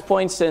access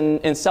points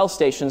and cell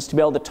stations to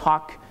be able to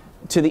talk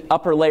to the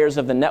upper layers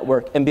of the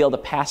network and be able to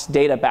pass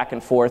data back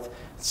and forth,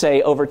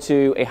 say, over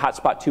to a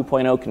Hotspot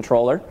 2.0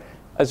 controller,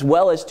 as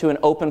well as to an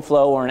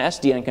OpenFlow or an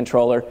SDN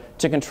controller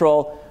to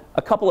control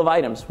a couple of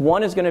items.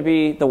 One is going to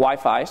be the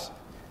Wi-Fi's.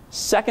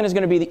 Second is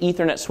going to be the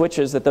Ethernet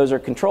switches that those are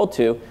controlled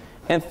to.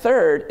 And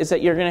third is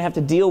that you're going to have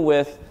to deal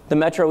with the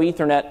Metro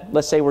Ethernet,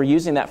 let's say we're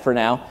using that for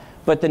now,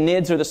 but the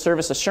NIDs or the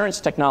service assurance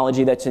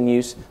technology that's in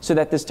use so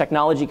that this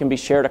technology can be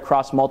shared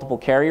across multiple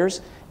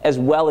carriers as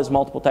well as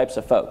multiple types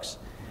of folks.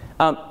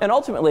 And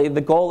ultimately,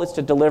 the goal is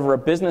to deliver a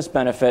business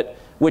benefit,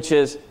 which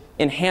is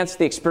enhance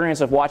the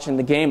experience of watching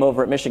the game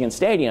over at Michigan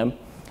Stadium,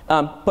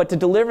 but to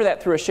deliver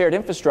that through a shared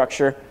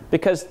infrastructure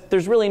because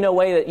there's really no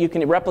way that you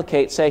can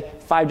replicate, say,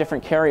 5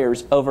 different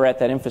carriers over at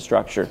that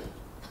infrastructure.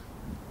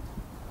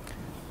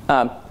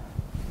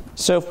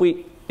 So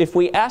if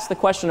we ask the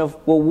question of,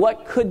 well,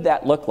 what could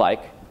that look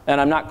like?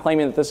 And I'm not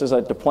claiming that this is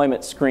a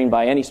deployment screen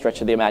by any stretch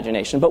of the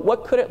imagination, but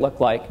what could it look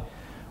like?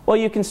 Well,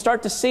 you can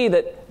start to see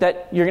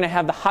that you're going to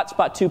have the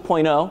Hotspot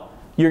 2.0.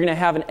 You're going to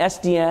have an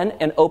SDN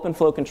and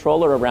OpenFlow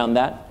controller around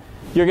that.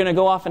 You're going to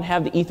go off and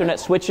have the Ethernet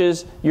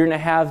switches. You're going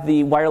to have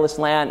the wireless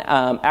LAN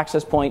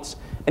access points.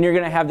 And you're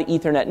going to have the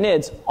Ethernet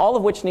NIDs, all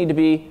of which need to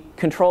be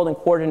controlled and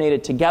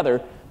coordinated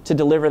together to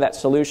deliver that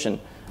solution.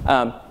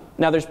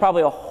 Now, there's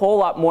probably a whole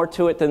lot more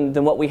to it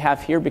than what we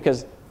have here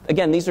because,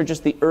 again, these are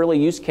just the early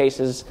use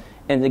cases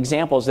and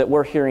examples that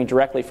we're hearing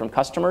directly from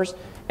customers.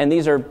 And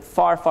these are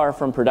far, far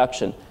from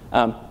production.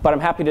 But I'm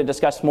happy to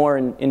discuss more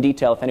in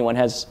detail if anyone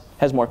has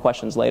more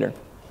questions later.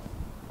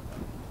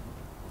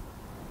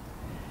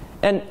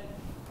 And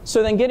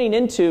So then getting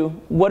into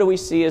what do we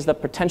see as the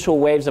potential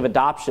waves of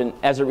adoption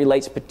as it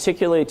relates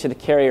particularly to the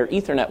carrier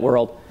Ethernet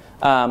world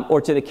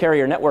or to the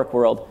carrier network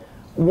world.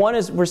 One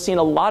is we're seeing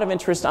a lot of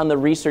interest on the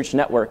research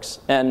networks.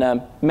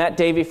 And Matt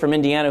Davey from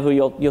Indiana, who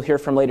you'll hear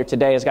from later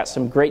today, has got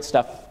some great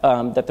stuff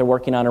that they're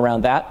working on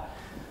around that.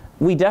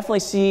 We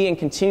definitely see and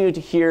continue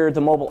to hear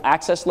the mobile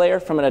access layer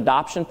from an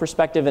adoption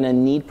perspective and a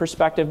need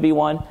perspective be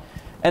one.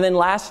 And then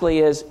lastly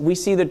is we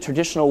see the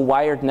traditional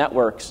wired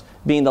networks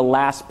being the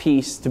last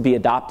piece to be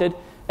adopted.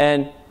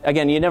 And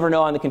again, you never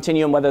know on the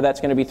continuum whether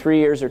that's going to be 3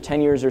 years or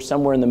 10 years or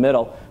somewhere in the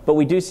middle. But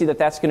we do see that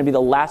that's going to be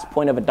the last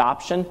point of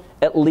adoption,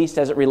 at least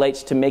as it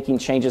relates to making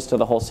changes to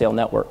the wholesale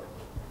network.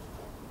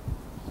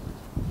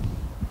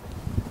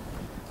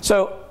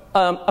 So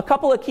a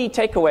couple of key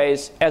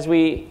takeaways as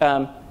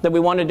that we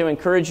wanted to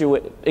encourage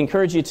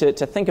you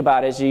to think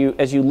about as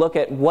you look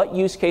at what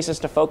use cases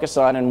to focus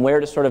on and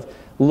where to sort of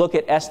look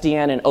at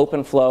SDN and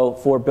OpenFlow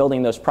for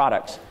building those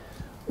products.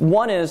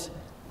 One is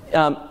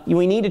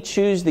we need to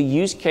choose the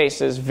use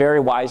cases very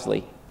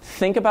wisely.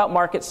 Think about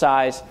market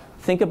size,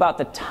 think about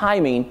the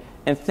timing,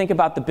 and think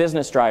about the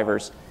business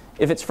drivers.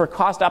 If it's for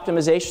cost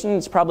optimization,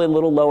 it's probably a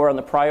little lower on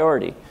the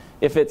priority.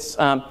 If it's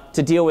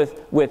to deal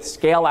with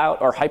scale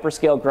out or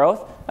hyperscale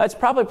growth, it's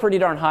probably pretty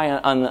darn high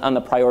on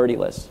the priority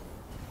list.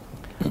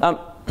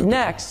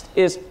 Next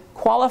is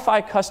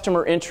qualify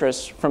customer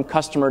interest from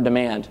customer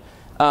demand.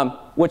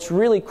 What's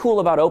really cool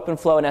about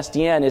OpenFlow and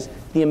SDN is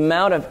the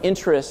amount of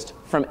interest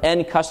from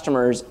end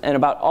customers and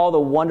about all the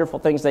wonderful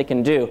things they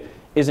can do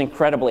is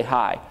incredibly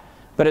high.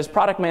 But as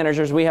product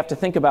managers, we have to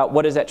think about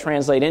what does that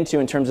translate into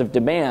in terms of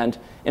demand,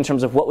 in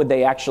terms of what would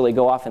they actually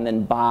go off and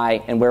then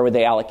buy, and where would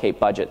they allocate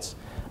budgets.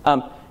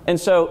 And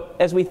so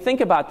as we think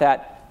about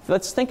that,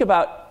 let's think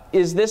about,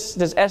 does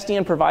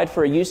SDN provide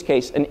for a use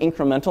case an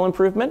incremental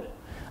improvement?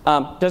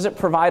 Does it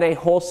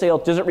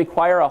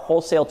require a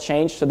wholesale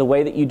change to the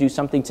way that you do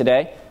something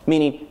today,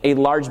 meaning a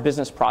large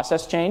business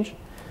process change?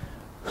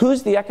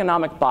 Who's the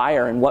economic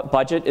buyer and what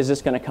budget is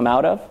this going to come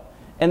out of?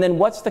 And then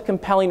what's the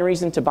compelling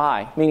reason to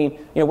buy? Meaning,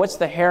 what's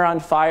the hair on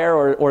fire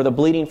or the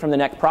bleeding from the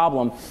neck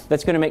problem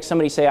that's going to make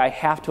somebody say, I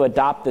have to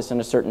adopt this in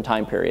a certain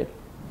time period?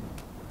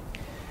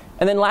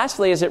 And then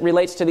lastly, as it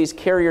relates to these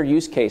carrier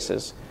use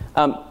cases,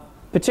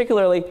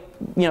 particularly,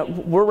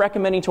 we're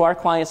recommending to our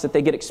clients that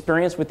they get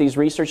experience with these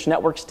research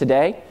networks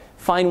today,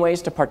 find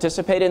ways to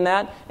participate in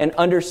that, and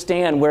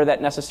understand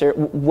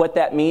what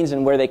that means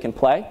and where they can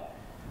play.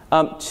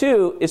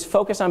 Two is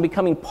focus on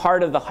becoming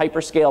part of the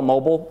hyperscale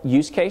mobile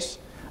use case,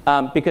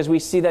 because we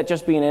see that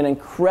just being an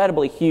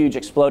incredibly huge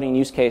exploding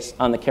use case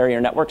on the carrier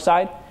network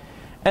side.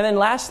 And then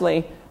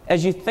lastly,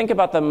 as you think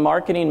about the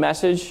marketing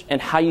message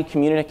and how you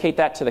communicate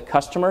that to the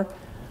customer,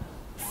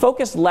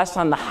 focus less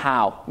on the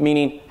how,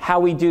 meaning how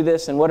we do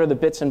this and what are the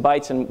bits and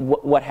bytes and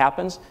what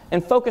happens,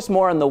 and focus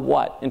more on the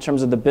what in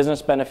terms of the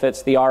business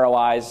benefits, the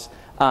ROIs,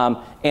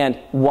 and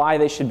why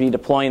they should be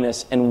deploying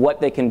this and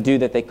what they can do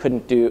that they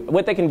couldn't do,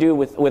 what they can do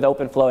with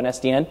OpenFlow and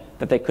SDN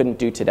that they couldn't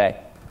do today.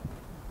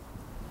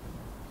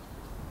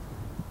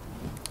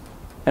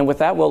 And with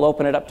that, we'll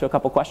open it up to a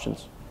couple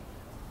questions.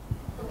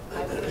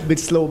 A bit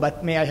slow,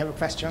 but may I have a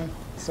question?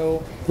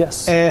 So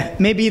yes.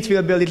 Maybe it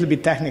will be a little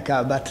bit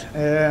technical, but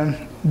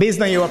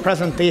based on your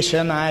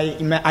presentation,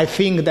 I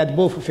think that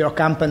both of your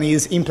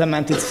companies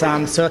implemented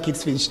some circuit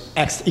switch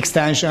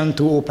extension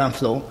to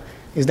OpenFlow.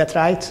 Is that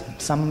right?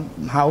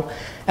 Somehow?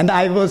 And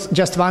I was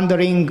just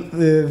wondering,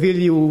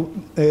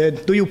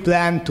 do you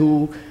plan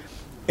to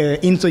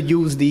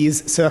introduce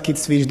these circuit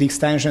switch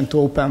extension to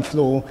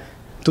OpenFlow,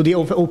 to the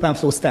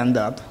OpenFlow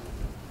standard?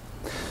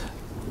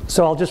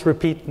 So I'll just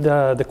repeat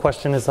the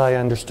question as I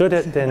understood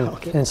it.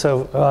 Okay. And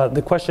so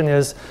the question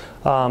is,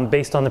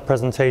 based on the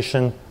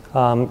presentation,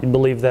 you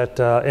believe that,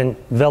 and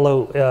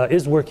Vello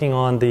is working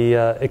on the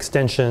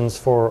extensions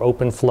for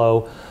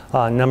OpenFlow.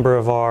 A number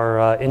of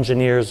our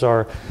engineers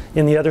are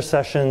in the other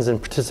sessions and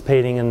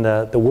participating in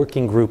the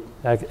working group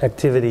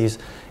activities.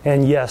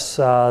 And yes,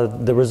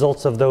 the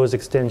results of those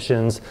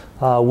extensions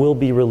will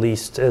be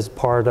released as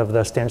part of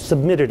the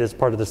submitted as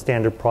part of the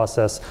standard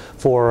process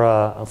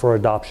for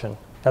adoption.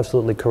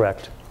 Absolutely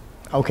correct.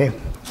 Okay,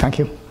 thank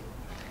you.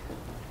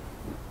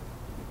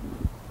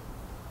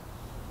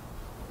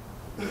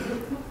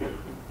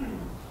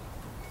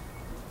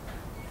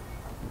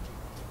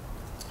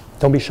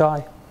 Don't be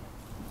shy.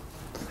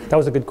 That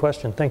was a good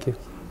question. Thank you.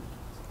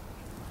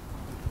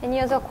 Any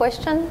other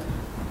question?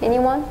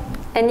 Anyone?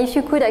 And if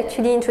you could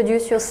actually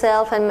introduce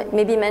yourself and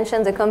maybe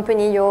mention the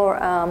company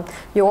you're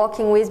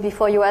working with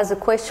before you ask the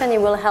question, it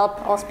will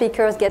help our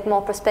speakers get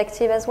more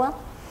perspective as well.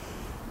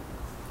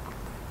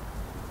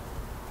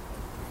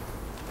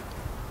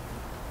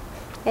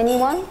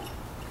 Anyone?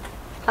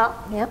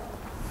 Yeah.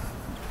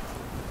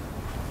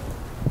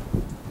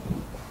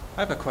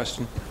 I have a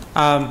question.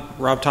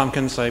 Rob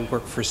Tompkins, I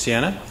work for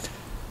Sienna.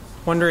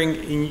 Wondering,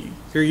 in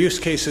your use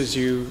cases,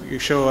 you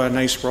show a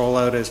nice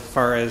rollout as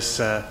far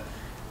as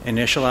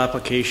initial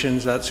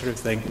applications, that sort of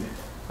thing.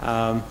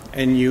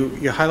 And you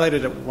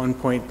highlighted at one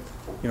point,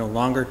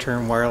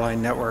 longer-term wireline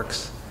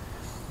networks.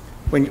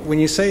 When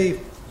you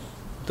say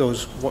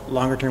those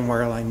longer-term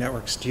wireline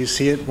networks, do you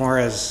see it more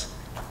as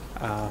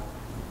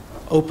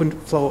open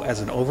flow as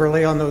an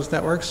overlay on those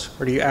networks,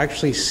 or do you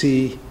actually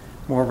see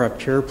more of a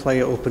pure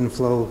play open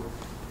flow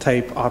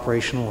type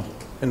operational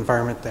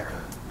environment there?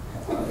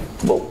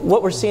 Well,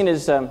 what we're seeing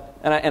is, and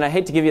I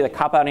hate to give you the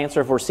cop-out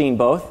answer if we're seeing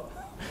both,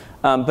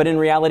 but in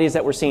reality is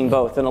that we're seeing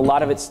both, and a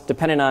lot of it's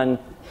dependent on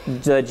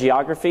the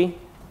geography,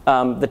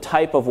 the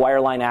type of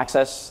wireline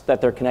access that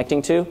they're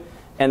connecting to,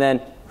 and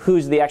then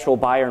who's the actual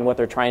buyer and what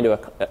they're trying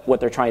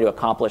to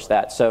accomplish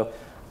that. So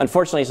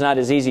unfortunately, it's not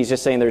as easy as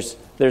just saying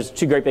there's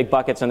two great big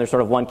buckets and there's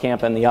sort of one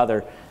camp and the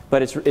other,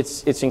 but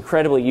it's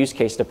incredibly use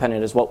case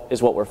dependent is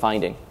what we're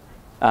finding.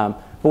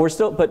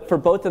 But for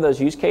both of those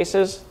use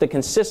cases, the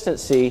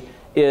consistency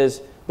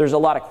is there's a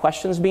lot of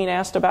questions being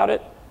asked about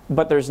it,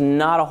 but there's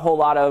not a whole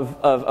lot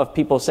of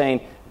people saying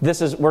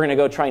we're going to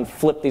go try and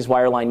flip these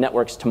wireline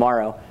networks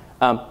tomorrow.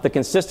 The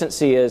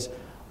consistency is,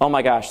 oh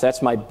my gosh,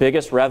 that's my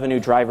biggest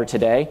revenue driver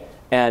today,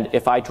 and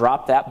if I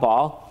drop that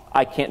ball,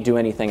 I can't do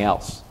anything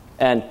else.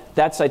 And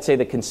that's, I'd say,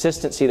 the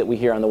consistency that we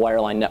hear on the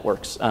wireline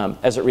networks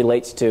as it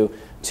relates to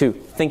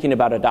thinking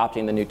about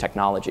adopting the new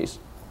technologies.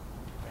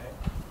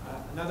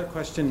 Another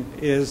question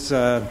is,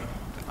 a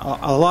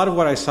lot of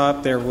what I saw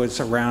up there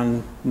was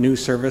around new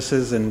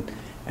services and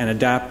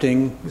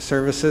adapting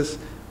services.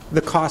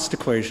 The cost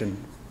equation,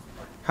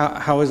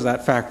 how is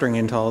that factoring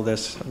into all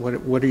this?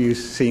 What are you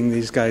seeing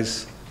these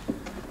guys,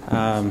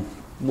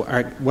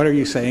 what are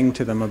you saying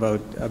to them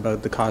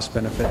about the cost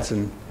benefits,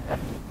 and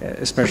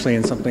especially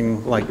in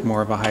something like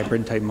more of a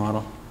hybrid type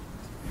model?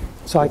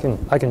 So I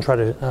can try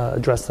to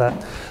address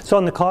that. So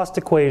on the cost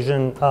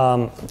equation,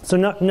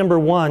 number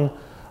one,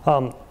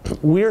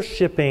 we're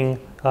shipping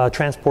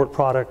transport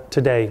product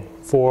today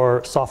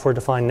for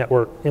software-defined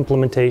network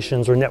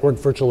implementations or network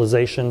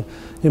virtualization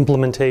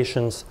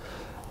implementations.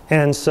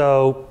 And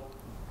so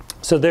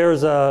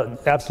there's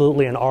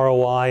absolutely an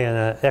ROI and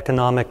an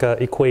economic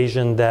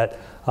equation that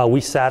we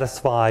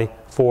satisfy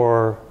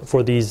for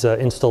these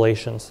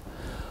installations.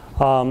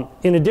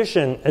 In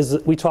addition, as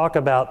we talk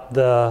about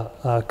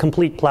the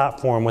complete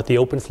platform with the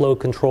OpenFlow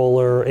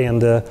controller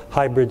and the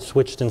hybrid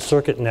switched and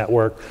circuit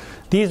network,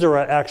 these are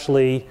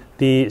actually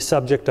the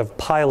subject of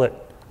pilot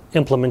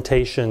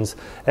implementations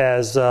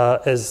as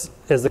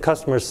the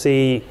customers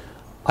see,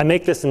 I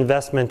make this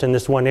investment in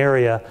this one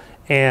area,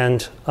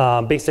 and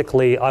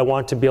basically I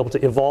want to be able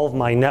to evolve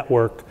my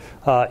network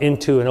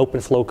into an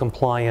OpenFlow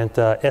compliant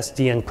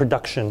SDN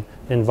production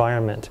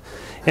environment.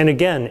 And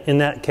again, in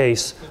that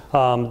case,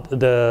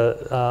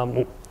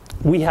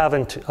 we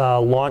haven't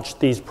launched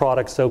these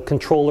products, so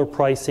controller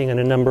pricing and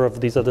a number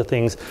of these other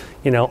things,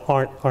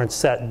 aren't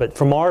set. But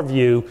from our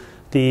view,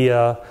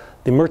 the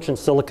merchant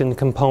silicon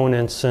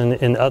components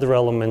and other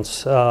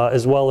elements,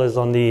 as well as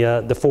on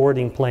the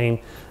forwarding plane,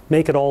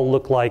 make it all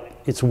look like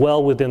it's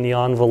well within the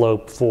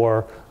envelope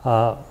for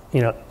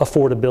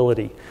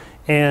affordability.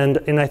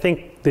 And I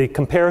think the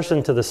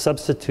comparison to the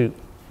substitute,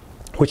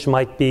 which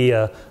might be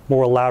a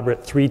more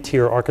elaborate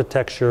three-tier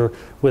architecture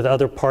with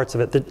other parts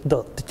of it, the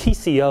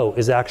TCO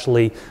is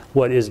actually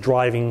what is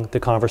driving the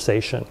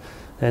conversation.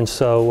 And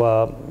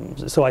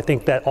so I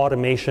think that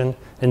automation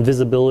and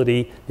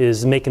visibility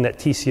is making that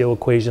TCO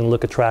equation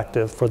look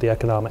attractive for the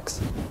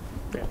economics.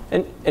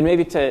 And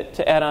maybe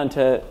to add on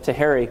to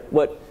Harry,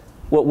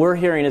 what we're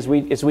hearing as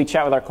we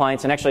chat with our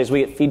clients, and actually as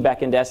we get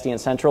feedback into SDN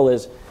Central,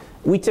 is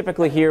we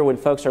typically hear when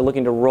folks are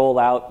looking to roll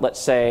out, let's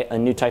say, a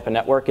new type of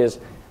network, is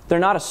they're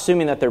not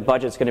assuming that their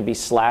budget's going to be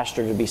slashed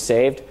or to be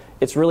saved.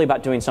 It's really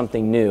about doing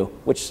something new,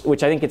 which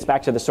I think gets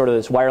back to the sort of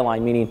this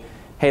wireline, meaning,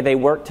 hey, they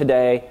work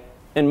today.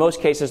 In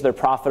most cases, they're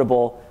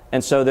profitable,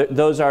 and so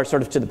those are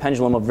sort of to the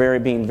pendulum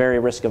of being very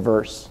risk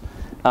averse.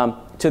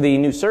 To the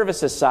new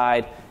services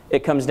side,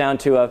 it comes down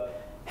to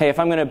hey, if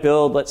I'm going to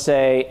build, let's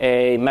say,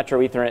 a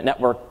Metro Ethernet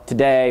network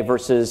today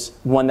versus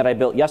one that I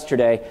built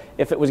yesterday,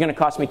 if it was going to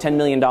cost me $10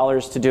 million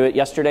to do it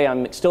yesterday,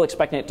 I'm still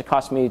expecting it to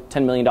cost me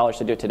 $10 million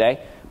to do it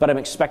today, but I'm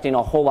expecting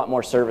a whole lot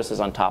more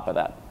services on top of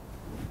that.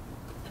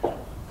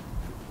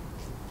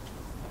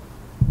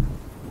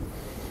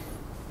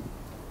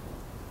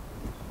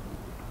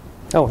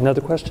 Oh,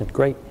 another question.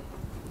 Great.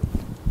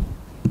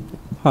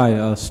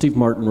 Hi, Steve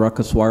Martin,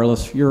 Ruckus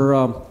Wireless.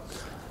 Your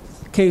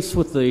case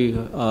with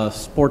the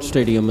sports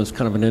stadium is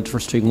kind of an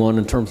interesting one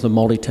in terms of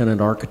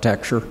multi-tenant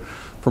architecture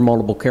for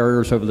multiple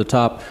carriers over the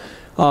top.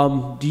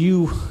 Do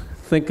you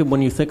think,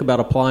 when you think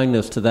about applying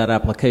this to that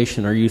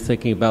application, are you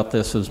thinking about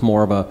this as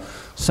more of a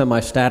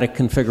semi-static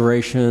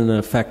configuration and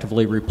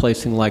effectively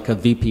replacing like a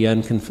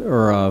VPN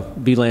or a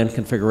VLAN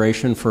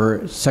configuration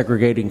for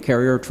segregating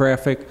carrier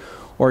traffic?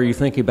 Or are you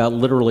thinking about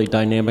literally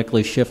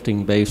dynamically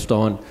shifting based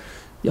on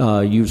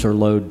user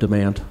load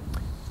demand?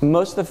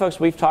 Most of the folks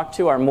we've talked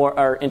to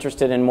are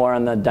interested in more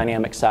on the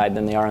dynamic side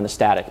than they are on the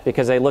static,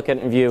 because they look at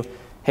it and view,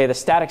 hey, the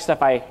static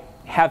stuff I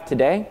have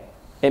today,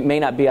 it may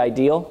not be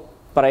ideal,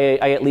 but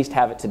I at least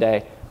have it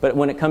today. But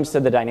when it comes to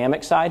the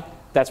dynamic side,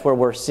 that's where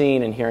we're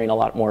seeing and hearing a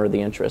lot more of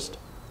the interest.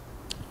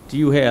 Do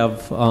you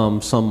have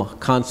some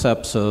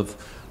concepts of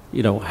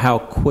how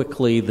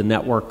quickly the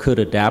network could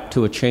adapt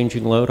to a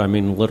changing load. I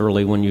mean,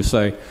 literally, when you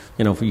say,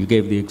 if you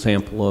gave the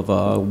example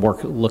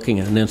of looking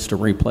at an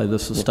instant replay,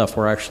 this is stuff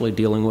we're actually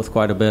dealing with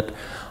quite a bit,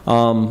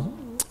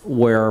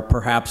 where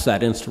perhaps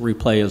that instant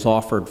replay is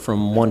offered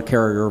from one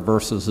carrier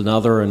versus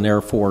another, and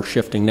therefore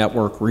shifting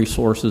network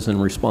resources in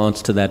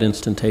response to that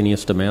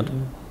instantaneous demand.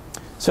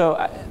 So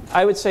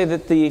I would say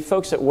that the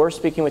folks that we're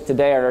speaking with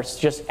today are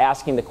just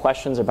asking the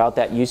questions about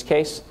that use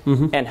case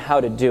and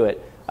how to do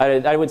it.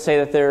 I would say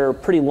that they're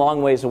pretty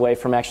long ways away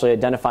from actually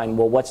identifying,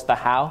 well, what's the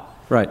how?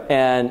 Right.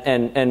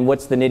 And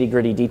what's the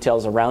nitty-gritty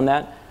details around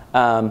that.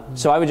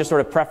 So I would just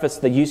sort of preface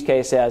the use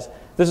case as,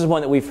 this is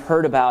one that we've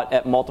heard about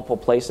at multiple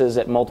places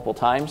at multiple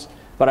times,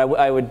 but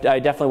I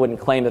definitely wouldn't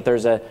claim that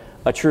there's a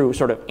true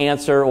sort of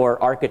answer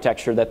or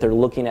architecture that they're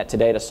looking at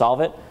today to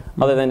solve it,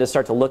 other than to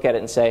start to look at it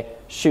and say,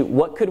 shoot,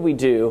 what could we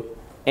do,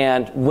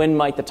 and when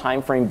might the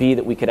time frame be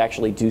that we could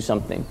actually do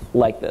something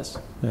like this?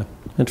 Yeah,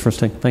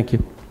 interesting. Thank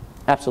you.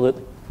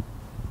 Absolutely.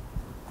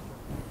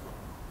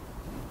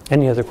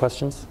 Any other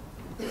questions?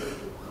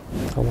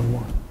 Oh, one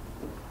more.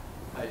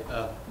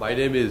 Hi, my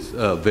name is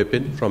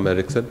Vipin from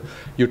Ericsson.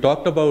 You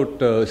talked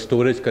about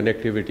storage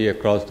connectivity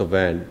across the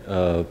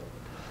WAN.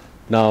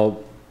 Now,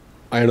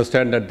 I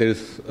understand that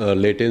there's a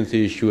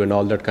latency issue and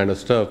all that kind of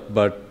stuff,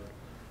 but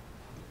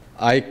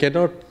I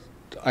didn't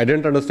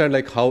understand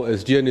how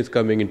SDN is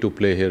coming into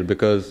play here,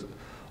 because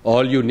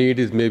all you need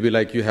is maybe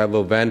you have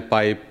a WAN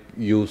pipe,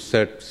 you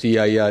set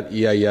CIR,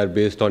 EIR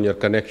based on your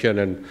connection,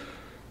 and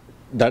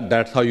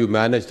that's how you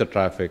manage the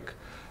traffic.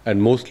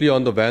 And mostly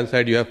on the WAN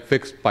side, you have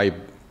fixed pipe,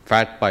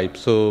 fat pipe.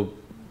 So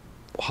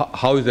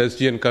how is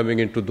SDN coming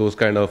into those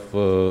kind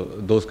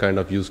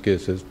of use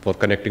cases for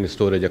connecting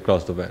storage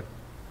across the WAN?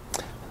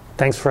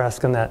 Thanks for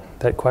asking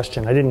that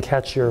question. I didn't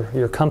catch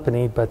your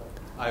company, but...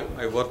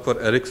 I work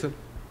for Ericsson.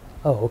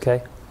 Oh,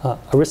 okay.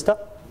 Arista?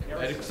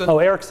 Ericsson. Oh,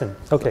 Ericsson.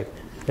 Okay.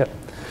 Yep.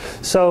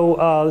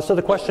 So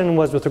the question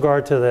was with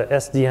regard to the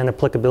SDN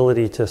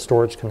applicability to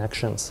storage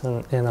connections,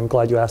 and I'm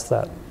glad you asked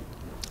that.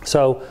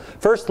 So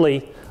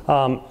firstly,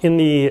 in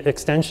the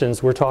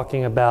extensions, we're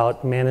talking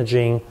about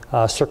managing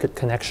circuit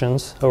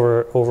connections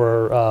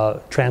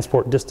over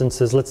transport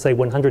distances, let's say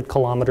 100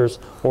 kilometers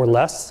or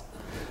less.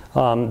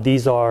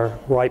 These are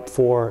ripe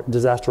for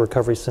disaster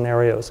recovery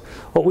scenarios.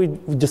 What we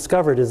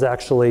discovered is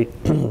actually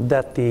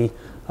that the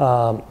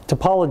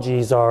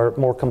topologies are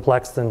more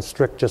complex than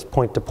strict just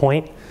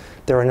point-to-point.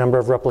 There are a number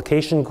of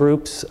replication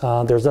groups.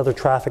 There's other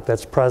traffic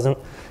that's present.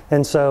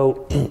 And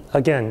so,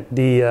 again,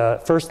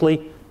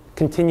 firstly,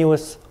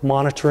 continuous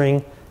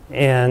monitoring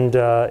and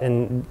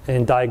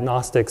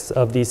diagnostics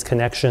of these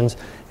connections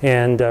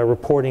and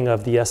reporting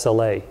of the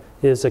SLA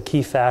is a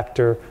key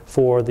factor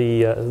for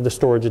the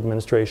storage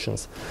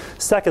administrations.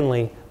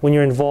 Secondly, when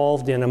you're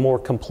involved in a more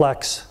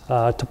complex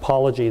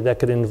topology that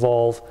could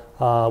involve,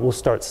 we'll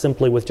start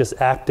simply with just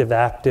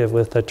active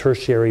with a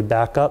tertiary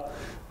backup,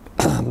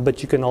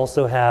 but you can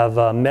also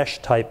have mesh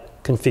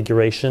type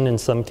configuration in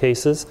some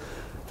cases.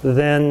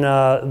 Then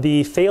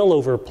the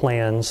failover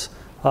plans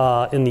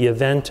in the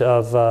event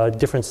of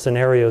different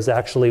scenarios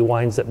actually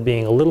winds up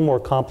being a little more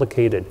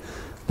complicated.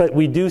 But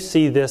we do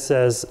see this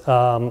as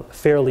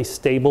fairly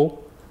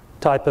stable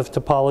type of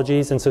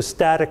topologies, and so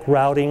static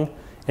routing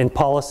and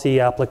policy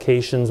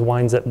applications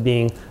winds up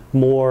being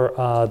more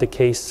the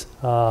case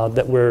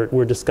that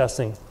we're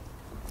discussing.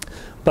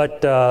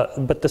 But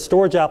the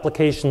storage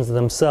applications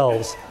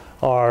themselves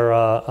are,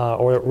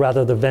 or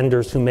rather the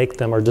vendors who make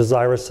them, are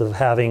desirous of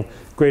having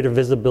greater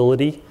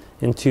visibility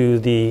into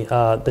the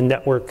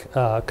network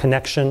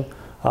connection,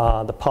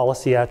 the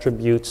policy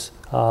attributes,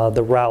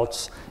 the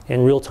routes,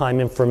 and real-time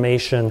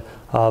information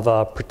of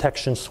a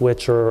protection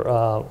switch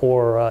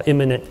or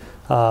imminent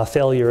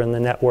failure in the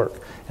network,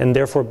 and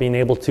therefore being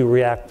able to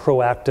react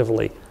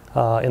proactively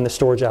in the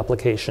storage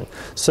application.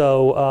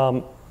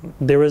 So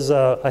there is,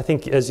 I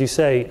think, as you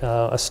say,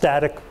 a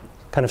static,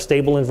 kind of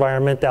stable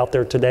environment out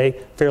there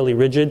today, fairly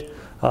rigid.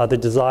 The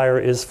desire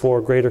is for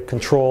greater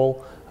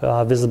control,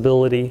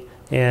 visibility,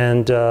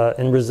 and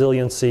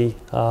resiliency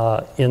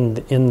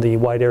in the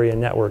wide area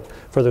network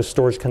for those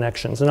storage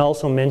connections. And I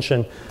also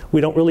mention,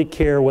 we don't really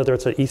care whether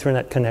it's an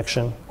Ethernet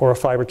connection or a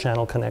fiber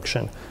channel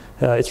connection.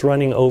 It's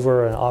running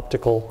over an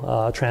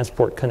optical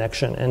transport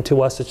connection, and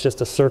to us it's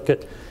just a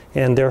circuit,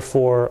 and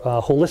therefore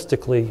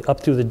holistically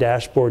up through the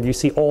dashboard you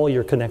see all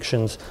your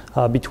connections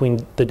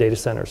between the data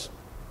centers.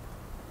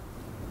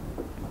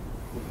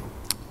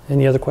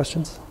 Any other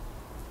questions?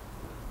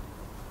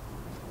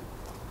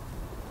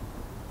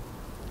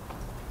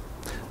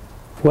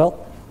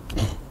 Well,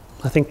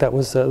 I think that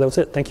was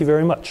it. Thank you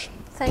very much.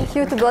 Thank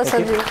you to both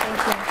of you.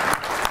 Thank you.